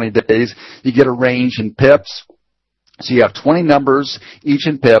of those 20 days. You get a range in pips. So you have 20 numbers, each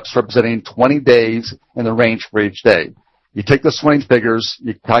in pips, representing 20 days in the range for each day. You take the swing figures,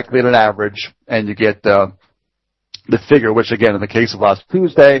 you calculate an average, and you get the figure, which again, in the case of last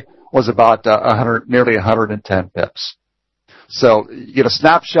Tuesday, was about nearly 110 pips. So you get a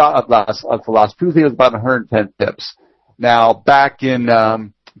snapshot of last Tuesday, it was about 110 pips. Now, back in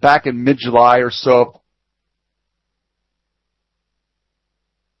mid-July or so,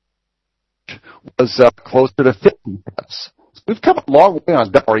 was closer to 50 pips. So we've come a long way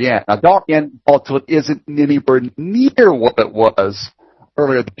on dollar yen. Now, dollar yen volatility isn't anywhere near what it was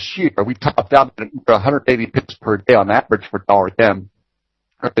earlier this year. We topped out at 180 pips per day on average for dollar yen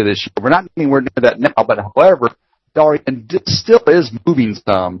earlier this year. We're not anywhere near that now, but however, dollar yen still is moving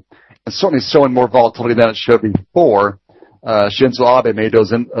some, and certainly showing more volatility than it showed before. Shinzo Abe made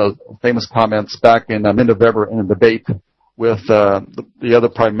those famous comments back in mid-November in a debate with the other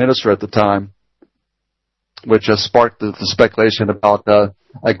prime minister at the time, which sparked the speculation about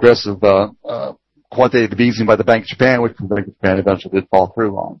aggressive quantitative easing by the Bank of Japan, which the Bank of Japan eventually did fall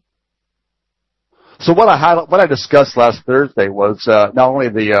through on. So what I discussed last Thursday was not only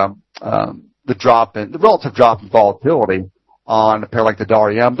the relative drop in volatility on a pair like the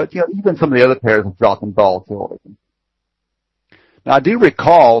dollar yen, but even some of the other pairs have dropped in volatility. Now, I do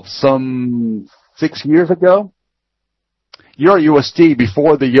recall some 6 years ago, Euro USD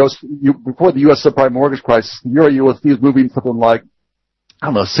before the U.S. subprime mortgage crisis, Euro USD was moving something like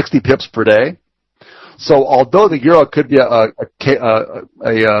 60 pips per day. So, although the euro could be a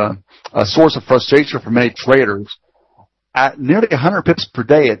source of frustration for many traders, at nearly 100 pips per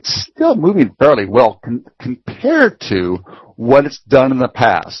day, it's still moving fairly well compared to what it's done in the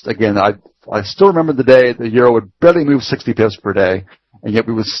past. Again, I still remember the day the euro would barely move 60 pips per day, and yet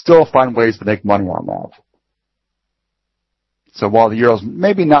we would still find ways to make money on that. So while the euro's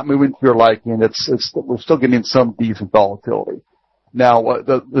maybe not moving to your liking, we're still getting some decent volatility. Now,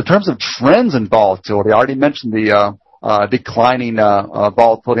 the terms of trends in volatility, I already mentioned the declining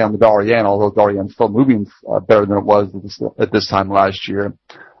volatility on the dollar yen, although the dollar yen is still moving better than it was at this time last year.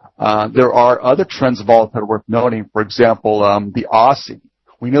 There are other trends of volatility worth noting. For example, the Aussie.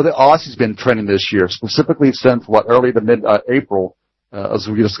 We know the Aussie's been trending this year, specifically since early to mid-April. As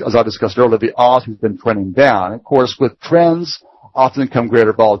I discussed earlier, the Aussie's been trending down. Of course, with trends often come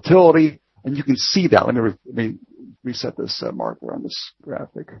greater volatility, and you can see that. Let me reset this marker on this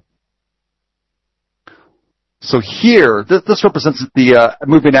graphic. So here, this represents the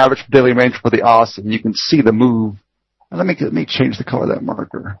moving average for daily range for the Aussie. You can see the move. And let me change the color of that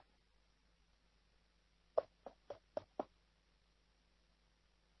marker.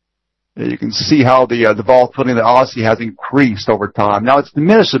 You can see how the volatility in the Aussie has increased over time. Now, it's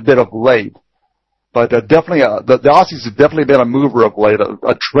diminished a bit of late, but definitely the Aussies have definitely been a mover of late,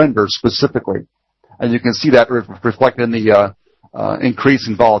 a trender specifically. And you can see that reflected in the increase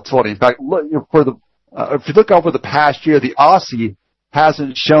in volatility. In fact, look, if you look over the past year, the Aussie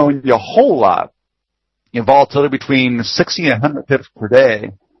hasn't shown you a whole lot in volatility between 60 and 100 pips per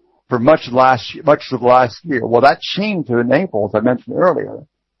day for much of the last year. Well, that changed in April, as I mentioned earlier.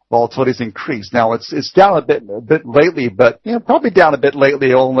 Volatility's increased. Now it's down a bit lately, but probably down a bit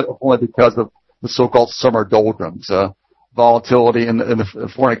lately only because of the so-called summer doldrums. Volatility in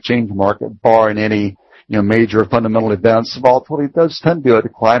the foreign exchange market, barring any major fundamental events, volatility does tend to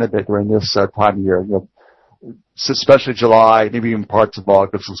decline a bit during this time of year. Especially July, maybe even parts of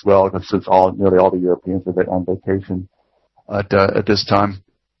August as well, since nearly all the Europeans are on vacation at this time.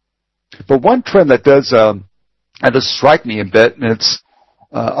 But one trend that does strike me a bit, and it's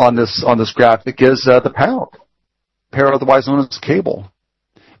on this graphic, is the pound, otherwise known as cable.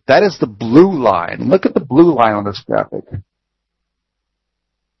 That is the blue line. Look at the blue line on this graphic. Let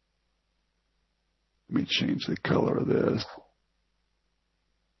me change the color of this.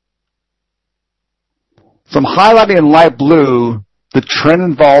 So I'm highlighting in light blue the trend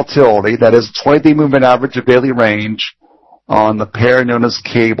in volatility, that is 20-day moving average of daily range on the pair known as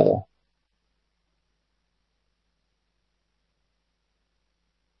cable.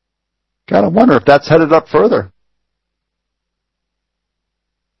 Gotta wonder if that's headed up further.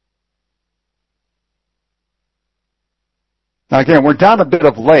 Now again, we're down a bit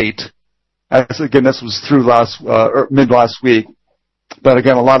of late. Again, this was through mid last week. But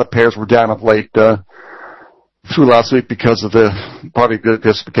again, a lot of pairs were down of late through last week because of the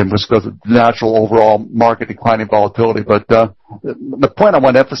natural overall market declining volatility. But the point I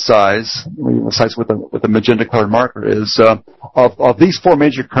want to emphasize with the magenta colored marker is of these four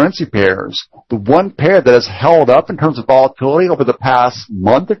major currency pairs, the one pair that has held up in terms of volatility over the past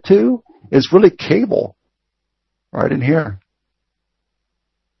month or two is really cable, right in here.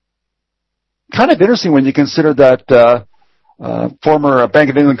 Kind of interesting when you consider that former Bank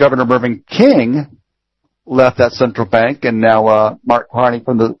of England Governor Mervyn King left that central bank, and now Mark Carney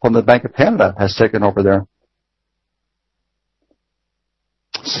from the Bank of Canada has taken over there.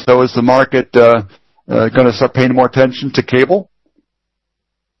 So is the market going to start paying more attention to cable?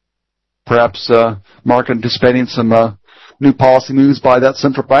 Perhaps market anticipating some new policy moves by that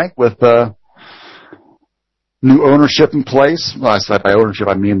central bank with new ownership in place. Well, I said by ownership,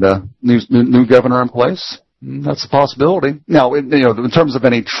 I mean the new governor in place. That's a possibility. Now, in terms of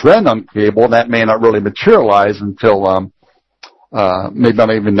any trend on cable, that may not really materialize until maybe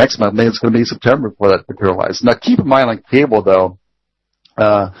not even next month. Maybe it's going to be September before that materializes. Now, keep in mind on cable, though,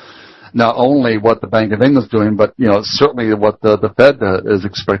 not only what the Bank of England is doing, but certainly what the Fed is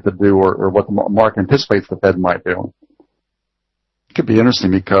expected to do, or what the market anticipates the Fed might do. It could be interesting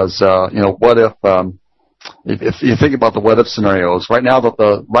because what if you think about the what-if scenarios, right now,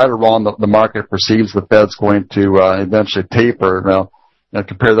 right or wrong, the market perceives the Fed's going to eventually taper. Now,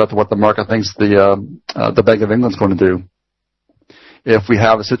 compare that to what the market thinks the Bank of England's going to do. If we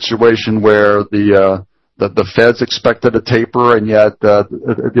have a situation where the Fed's expected to taper, and yet does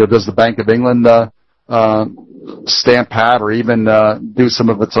the Bank of England stand pat, or even do some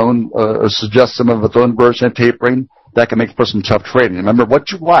of its own, or suggest some of its own version of tapering? That can make for some tough trading. Remember, what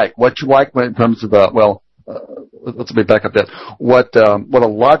you like in terms of let's back up that. What a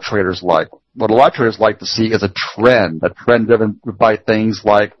lot of traders like. What a lot of traders like to see is a trend driven by things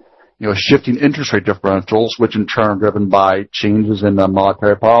like, shifting interest rate differentials, which in turn are driven by changes in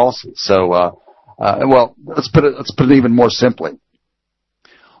monetary policy. So, let's put it even more simply.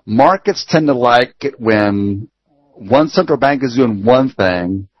 Markets tend to like it when one central bank is doing one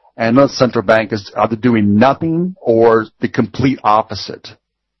thing and another central bank is either doing nothing or the complete opposite.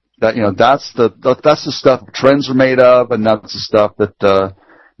 That's the stuff trends are made of, and that's the stuff that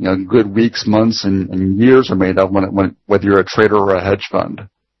good weeks, months, and years are made of whether you're a trader or a hedge fund.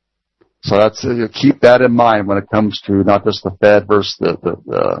 So that's keep that in mind when it comes to not just the Fed versus the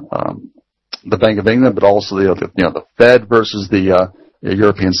Bank of England, but also the Fed versus the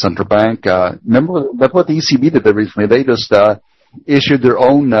European Central Bank. Remember what the ECB did there recently? They just issued their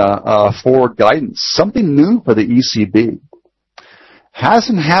own forward guidance, something new for the ECB.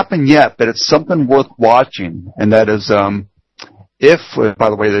 Hasn't happened yet, but it's something worth watching, and that is if, by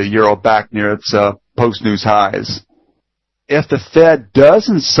the way, the euro back near its post-news highs, if the Fed does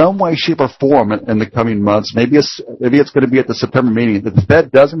in some way, shape, or form in the coming months, maybe it's going to be at the September meeting, if the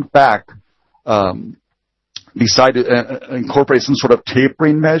Fed does in fact decide to incorporate some sort of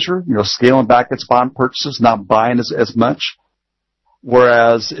tapering measure, scaling back its bond purchases, not buying as much.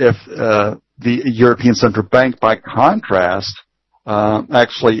 Whereas if the European Central Bank, by contrast,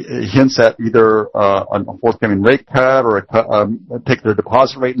 actually hints at either a forthcoming rate cut or take their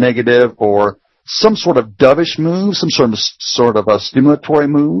deposit rate negative or some sort of dovish move, some sort of a stimulatory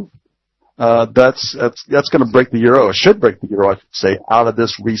move, that's going to break the euro. It should break the euro, I should say, out of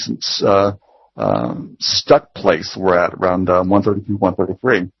this recent stuck place we're at around 132,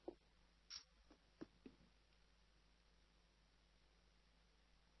 133.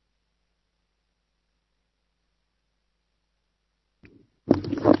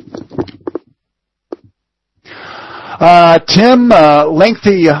 Tim,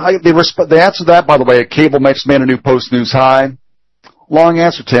 lengthy. The answer to that, by the way, cable makes man a new post news high. Long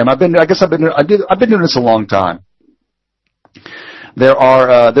answer, Tim. I've been doing this a long time.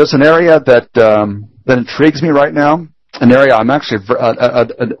 There's an area that intrigues me right now. An area I'm actually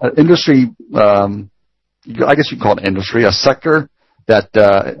an industry. I guess you could call it industry, a sector that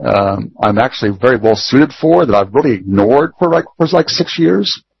I'm actually very well suited for, that I've really ignored for like 6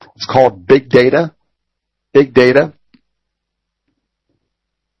 years. It's called big data. Big data.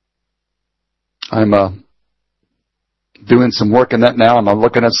 I'm doing some work in that now, and I'm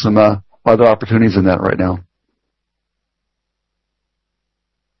looking at some other opportunities in that right now.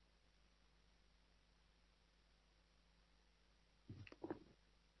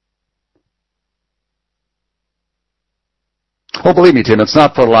 Oh, believe me, Tim, it's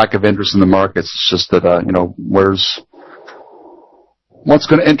not for lack of interest in the markets. It's just that what's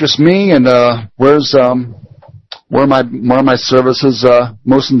going to interest me, and where are my services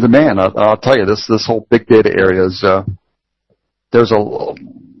most in demand? I'll tell you, this whole big data area is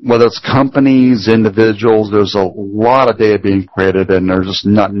whether it's companies, individuals, there's a lot of data being created, and there's just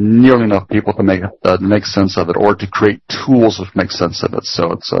not nearly enough people to make sense of it, or to create tools which make sense of it.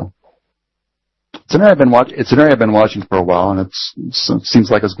 So it's an area I've been watching for a while, and it seems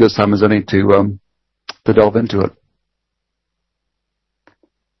like as good a time as any to delve into it.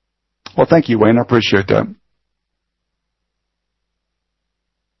 Well, thank you, Wayne. I appreciate that.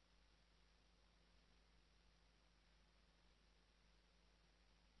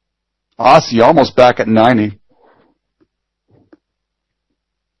 Aussie almost back at 90.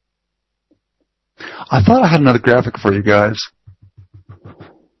 I thought I had another graphic for you guys.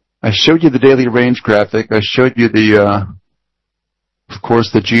 I showed you the daily range graphic. I showed you of course,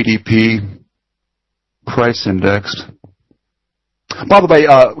 the GDP price index. By the way,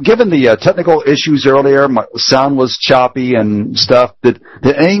 given the technical issues earlier, my sound was choppy and stuff. Did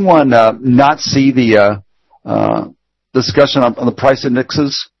anyone not see the discussion on the price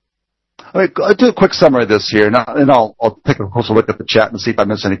indexes? I'll do a quick summary of this here, and I'll take a closer look at the chat and see if I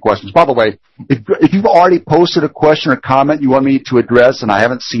missed any questions. By the way, if you've already posted a question or comment you want me to address and I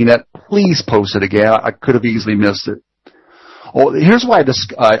haven't seen it, please post it again. I could have easily missed it. Well, here's why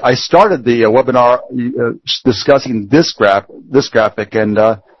I started the webinar discussing this graphic, and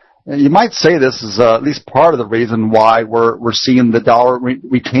you might say this is at least part of the reason why we're seeing the dollar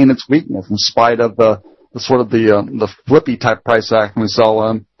retain its weakness in spite of the flippy type price action we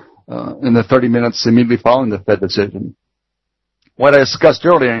saw in the 30 minutes immediately following the Fed decision. What I discussed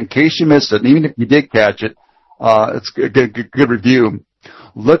earlier, in case you missed it, and even if you did catch it, it's a good review.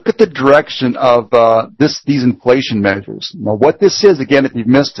 Look at the direction of these inflation measures. Now, what this is, again, if you've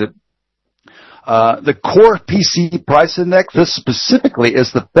missed it, the core PCE price index, this specifically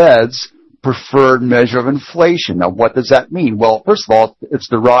is the Fed's preferred measure of inflation. Now, what does that mean? Well, first of all, it's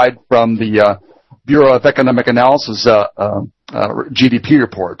derived from the Bureau of Economic Analysis GDP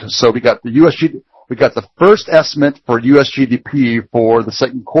report. So we got the first estimate for U.S. GDP for the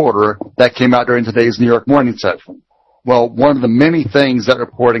second quarter that came out during today's New York morning session. Well, one of the many things that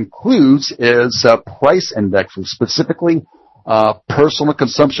report includes is price indexes, specifically personal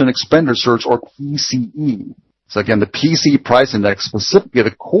consumption expenditures, or PCE. So again, the PCE price index, specifically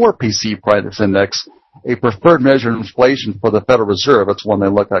the core PCE price index, a preferred measure of inflation for the Federal Reserve. It's one they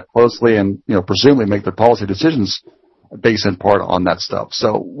look at closely and, presumably make their policy decisions based in part on that stuff.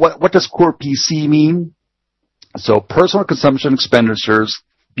 So what does core PC mean? So personal consumption expenditures,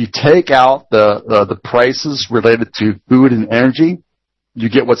 you take out the prices related to food and energy, you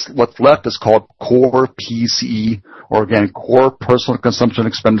get what's left is called core PCE, or again, core personal consumption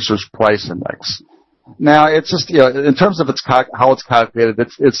expenditures price index. Now, it's just, in terms of how it's calculated,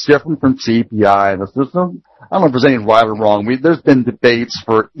 it's different from CPI. There's no, I don't know if there's any right or wrong. There's been debates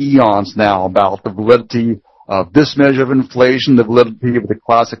for eons now about the validity this measure of inflation, the validity of the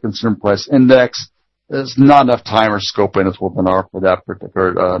classic consumer price index. There's not enough time or scope in this webinar for that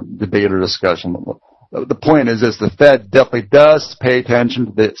particular debate or discussion. The point is the Fed definitely does pay attention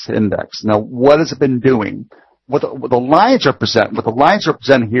to this index. Now, what has it been doing? What the lines represent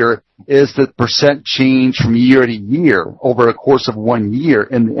here is the percent change from year to year over a course of 1 year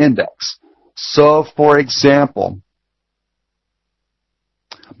in the index. So, for example,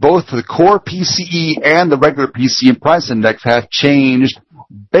 both the core PCE and the regular PCE price index have changed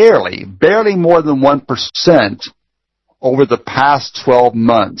barely more than 1% over the past 12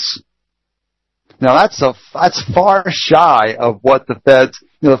 months. Now that's far shy of what the Fed's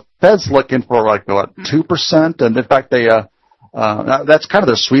looking for, like what, 2%, and in fact that's kind of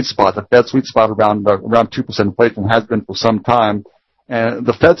their sweet spot. The Fed's sweet spot around 2% inflation has been for some time, and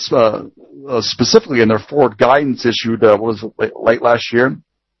the Fed's specifically in their forward guidance issued late last year.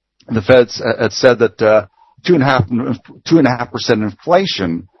 The Feds had said that 2.5%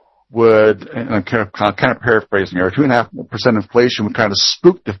 inflation would, and I'm kind of paraphrasing here, 2.5% inflation would kind of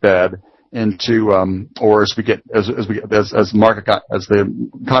spook the Fed into, or as the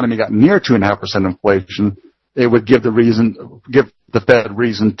economy got near 2.5% inflation, it would give the Fed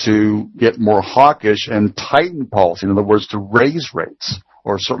reason to get more hawkish and tighten policy. In other words, to raise rates,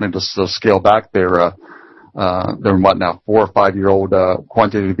 or certainly to scale back their 4 or 5 year old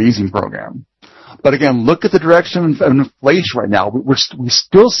quantitative easing program. But again, look at the direction of inflation right now. We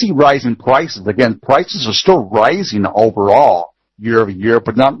still see rising prices. Again, prices are still rising overall year over year,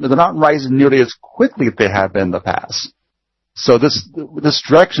 but they're not rising nearly as quickly as they have been in the past. So this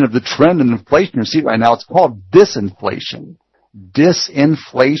direction of the trend in inflation you see right now, it's called disinflation.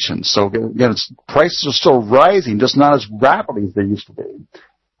 Disinflation. So again, prices are still rising, just not as rapidly as they used to be.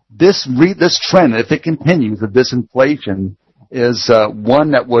 This trend, if it continues, the disinflation is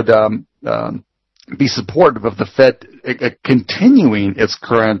one that would be supportive of the Fed continuing its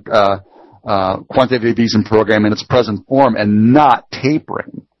current quantitative easing program in its present form and not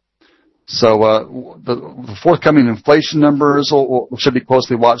tapering. So the forthcoming inflation numbers should be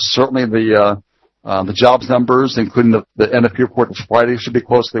closely watched. Certainly the jobs numbers, including the NFP report this Friday, should be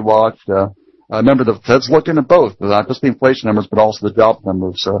closely watched. Remember, the Fed's looking at both, not just the inflation numbers, but also the job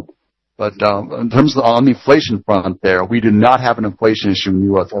numbers. But in terms of on the inflation front there, we do not have an inflation issue in the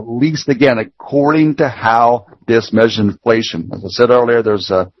U.S., at least, again, according to how this measures inflation. As I said earlier,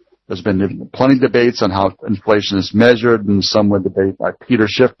 there's been plenty of debates on how inflation is measured, and some would debate, like Peter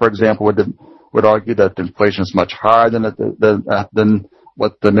Schiff, for example, would argue that inflation is much higher than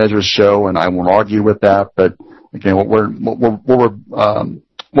what the measures show, and I won't argue with that. But again, what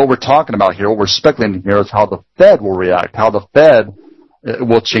we're talking about here, what we're speculating here, is how the Fed will react, how the Fed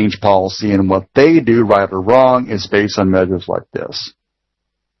will change policy, and what they do, right or wrong, is based on measures like this.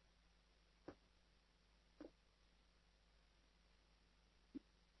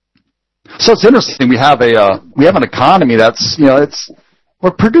 So it's interesting. We have an economy that's,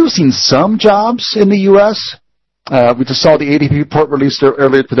 we're producing some jobs in the U.S. We just saw the ADP report released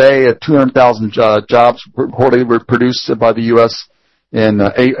earlier today. 200,000 jobs reportedly were produced by the U.S. in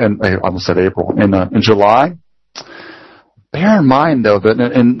July. Bear in mind, though, that,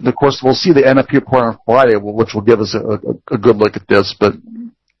 and of course, we'll see the NFP report on Friday, which will give us a good look at this, but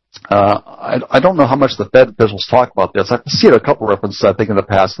I don't know how much the Fed officials talk about this. I've seen a couple references, I think, in the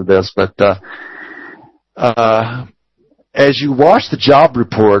past to this, but as you watch the job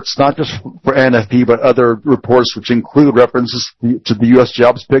reports, not just for NFP, but other reports which include references to the U.S.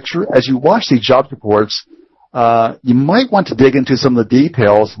 jobs picture, as you watch these jobs reports, you might want to dig into some of the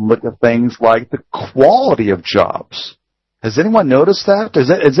details and look at things like the quality of jobs. Has anyone noticed that?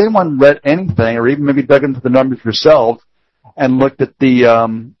 Has anyone read anything, or even maybe dug into the numbers yourself and looked at the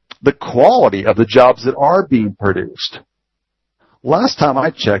quality of the jobs that are being produced? Last time I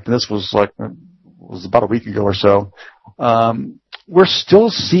checked, and this was about a week ago or so, we're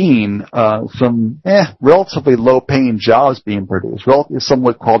still seeing some relatively low-paying jobs being produced. Some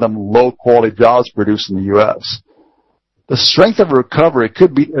would call them low-quality jobs produced in the U.S. The strength of a recovery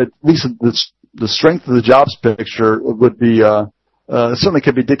could be, at least the strength of the jobs picture would be certainly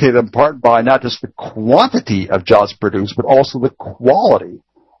could be dictated in part by not just the quantity of jobs produced, but also the quality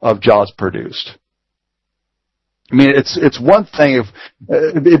of jobs produced. I mean, it's one thing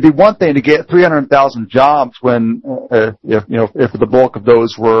it'd be one thing to get 300,000 jobs when if the bulk of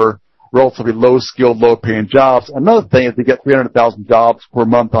those were relatively low-skilled, low-paying jobs. Another thing is to get 300,000 jobs per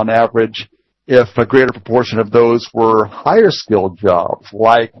month on average if a greater proportion of those were higher-skilled jobs,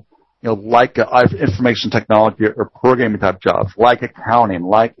 like information technology or programming type jobs, like accounting,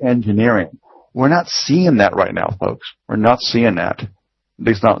 like engineering. We're not seeing that right now, folks. We're not seeing that. At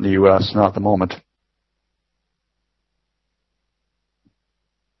least not in the U.S., not at the moment.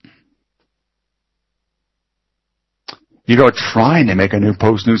 Trying to make a new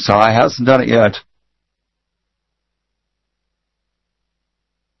post-news high. Hasn't done it yet.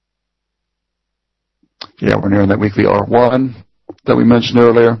 Yeah, we're nearing that weekly R1 that we mentioned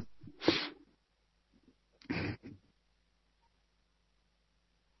earlier.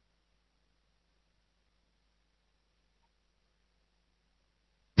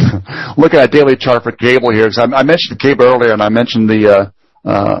 Look at that daily chart for cable here. So I mentioned cable earlier, and I mentioned the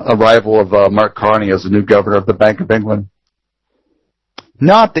arrival of Mark Carney as the new governor of the Bank of England.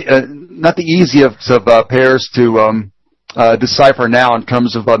 Not the easiest of pairs to decipher now in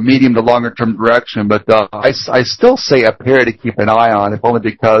terms of medium to longer term direction, but I still say a pair to keep an eye on, if only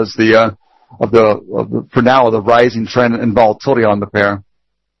because of the rising trend in volatility on the pair.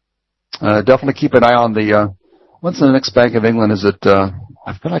 Definitely keep an eye on the when's the next Bank of England? Is it?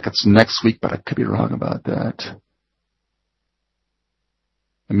 I feel like it's next week, but I could be wrong about that.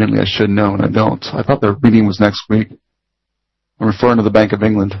 Admittedly, I should know, and I don't. I thought their meeting was next week. I'm referring to the Bank of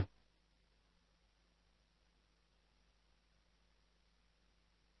England.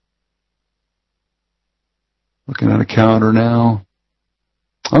 Looking at a calendar now.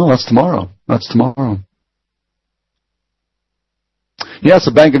 Oh, that's tomorrow. Yes,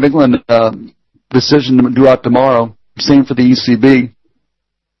 the Bank of England decision due out tomorrow. Same for the ECB.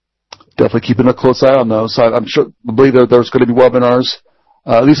 Definitely keeping a close eye on those. So I believe there's going to be webinars.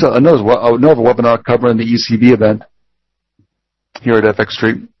 At least I know of a webinar covering the ECB event here at FX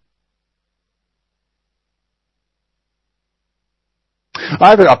Street. I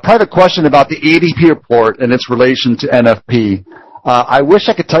have a private question about the ADP report and its relation to NFP. I wish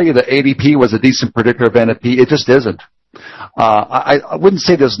I could tell you that ADP was a decent predictor of NFP. It just isn't. I wouldn't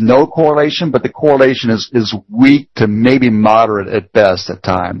say there's no correlation, but the correlation is weak to maybe moderate at best at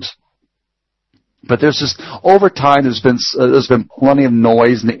times. But there's just, over time, there's been plenty of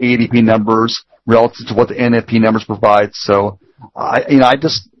noise in the ADP numbers relative to what the NFP numbers provide. So,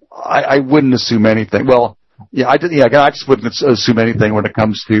 I wouldn't assume anything. Well, I just wouldn't assume anything when it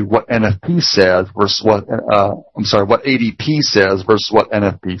comes to what NFP says versus what ADP says versus what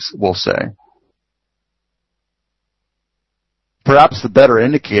NFP will say. Perhaps the better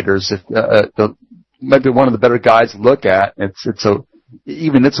indicators, maybe one of the better guides to look at. It's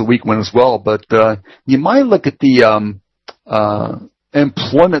a weak one as well, but you might look at the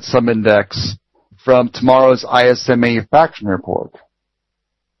employment sum index from tomorrow's ISM manufacturing report.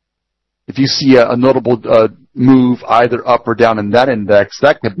 If you see a notable move either up or down in that index,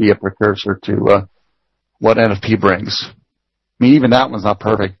 that could be a precursor to what NFP brings. I mean, even that one's not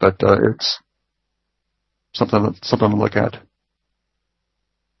perfect, but it's something to look at.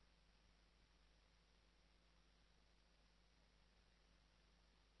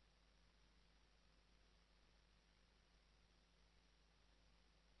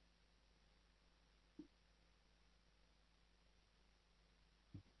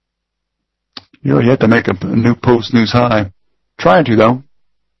 You have to make a new post-news high. Trying to, though.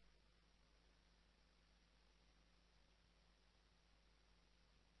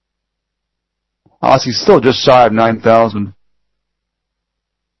 Aussie's still just shy of 9,000.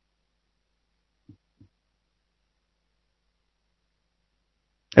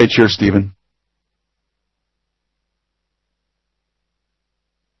 Hey, cheers, Stephen.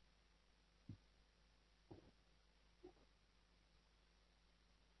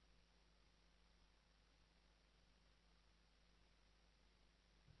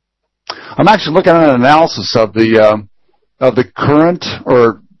 I'm actually looking at an analysis of the current,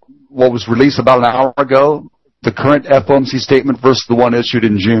 or what was released about an hour ago, the current FOMC statement versus the one issued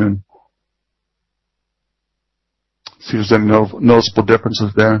in June. See if there's any noticeable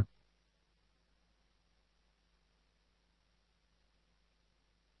differences there.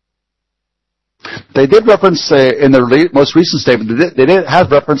 They did reference in their most recent statement. They did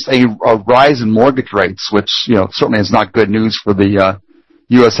have referenced a rise in mortgage rates, which certainly is not good news for the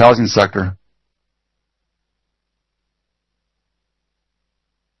U.S. housing sector.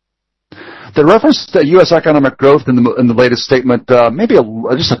 The reference to U.S. economic growth in the latest statement, maybe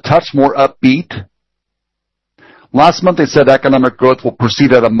just a touch more upbeat. Last month they said economic growth will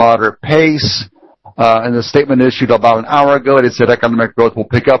proceed at a moderate pace. In the statement issued about an hour ago, they said economic growth will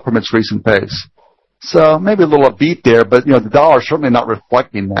pick up from its recent pace. So maybe a little upbeat there, but the dollar is certainly not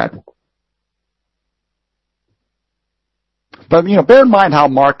reflecting that. But bear in mind how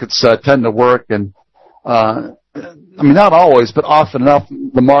markets tend to work, and not always, but often enough,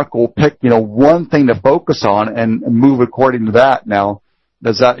 the market will pick one thing to focus on and move according to that. Now,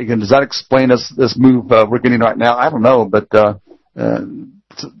 does that explain this move we're getting right now? I don't know, but to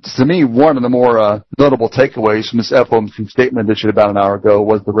me, one of the more notable takeaways from this FOMC statement issued about an hour ago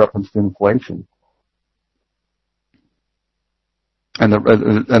was the reference to inflation. the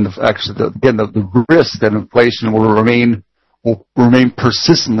risk that inflation will remain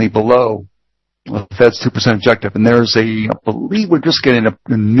persistently below the Fed's 2% objective. And there's I believe we're just getting a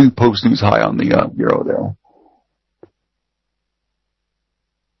new post-news high on the euro there.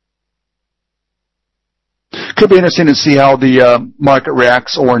 Could be interesting to see how the market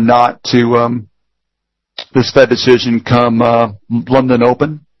reacts or not to this Fed decision come London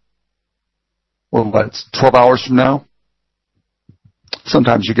Open. Well, it's 12 hours from now.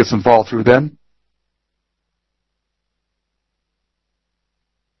 Sometimes you get some fall through then.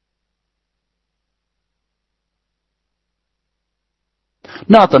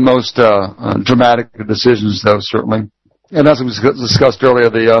 Not the most dramatic decisions, though, certainly. And as we discussed earlier,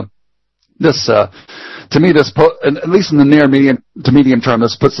 at least in the near medium to medium term,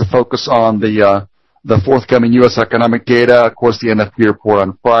 this puts the focus on the forthcoming U.S. economic data. Of course, the NFP report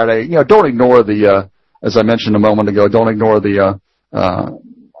on Friday. Don't ignore as I mentioned a moment ago, don't ignore the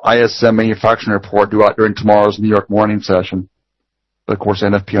ISM manufacturing report due out during tomorrow's New York morning session. But of course,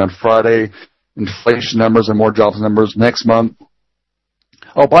 NFP on Friday, inflation numbers and more jobs numbers next month.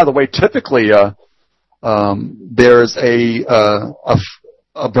 Oh, by the way, typically there's a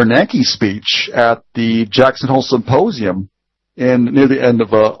Bernanke speech at the Jackson Hole Symposium near the end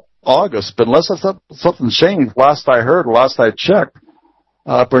of August. But unless something's changed, last I checked,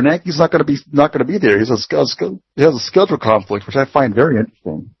 Bernanke's not going to be there. He has a schedule conflict, which I find very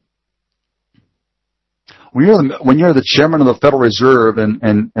interesting. When you're the chairman of the Federal Reserve,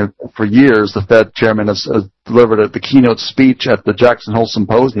 and for years the Fed chairman has delivered the keynote speech at the Jackson Hole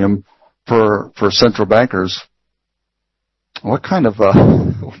Symposium for central bankers, what kind of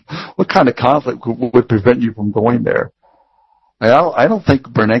conflict would prevent you from going there? I don't think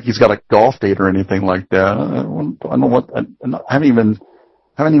Bernanke's got a golf date or anything like that. I haven't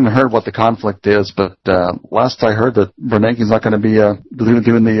even heard what the conflict is, but last I heard that Bernanke's not going to be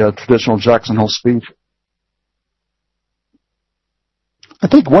doing the traditional Jackson Hole speech. I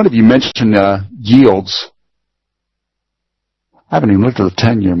think one of you mentioned yields. I haven't even looked at the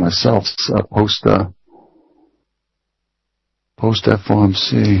 10-year myself post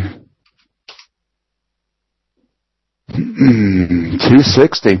FOMC.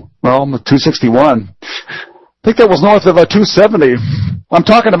 260. Well, 261. I think that was north of 270. I'm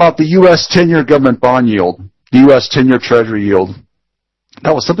talking about the U.S. 10-year government bond yield, the U.S. 10-year Treasury yield.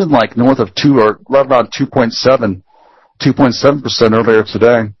 That was something like north of 2 or right around 2.7% earlier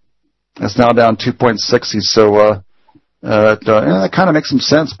today. It's now down 2.60. So that kind of makes some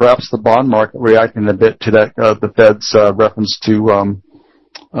sense. Perhaps the bond market reacting a bit to that the Fed's reference to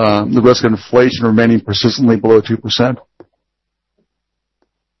the risk of inflation remaining persistently below 2%.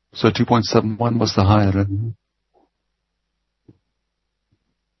 So 2.71 was the high of it.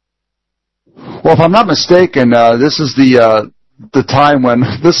 Well, if I'm not mistaken, this is the time when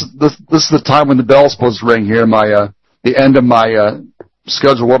this is the time when the bell's supposed to ring here. The end of my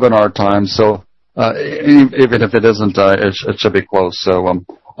scheduled webinar time. So even if it isn't, it should be close. So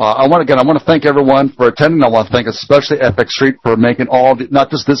I want to thank everyone for attending. I want to thank especially FX Street for making not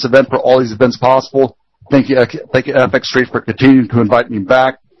just this event, but all these events possible. Thank you, FX Street, for continuing to invite me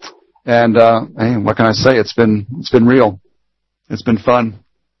back. And hey, what can I say? It's been real. It's been fun.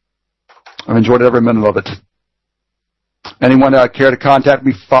 I've enjoyed every minute of it. Anyone care to contact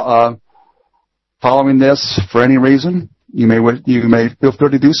me following this for any reason? You may feel free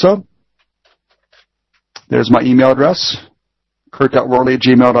to do so. There's my email address,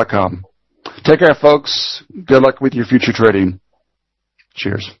 Curt.Wehrley@gmail.com. Take care, folks. Good luck with your future trading.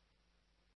 Cheers.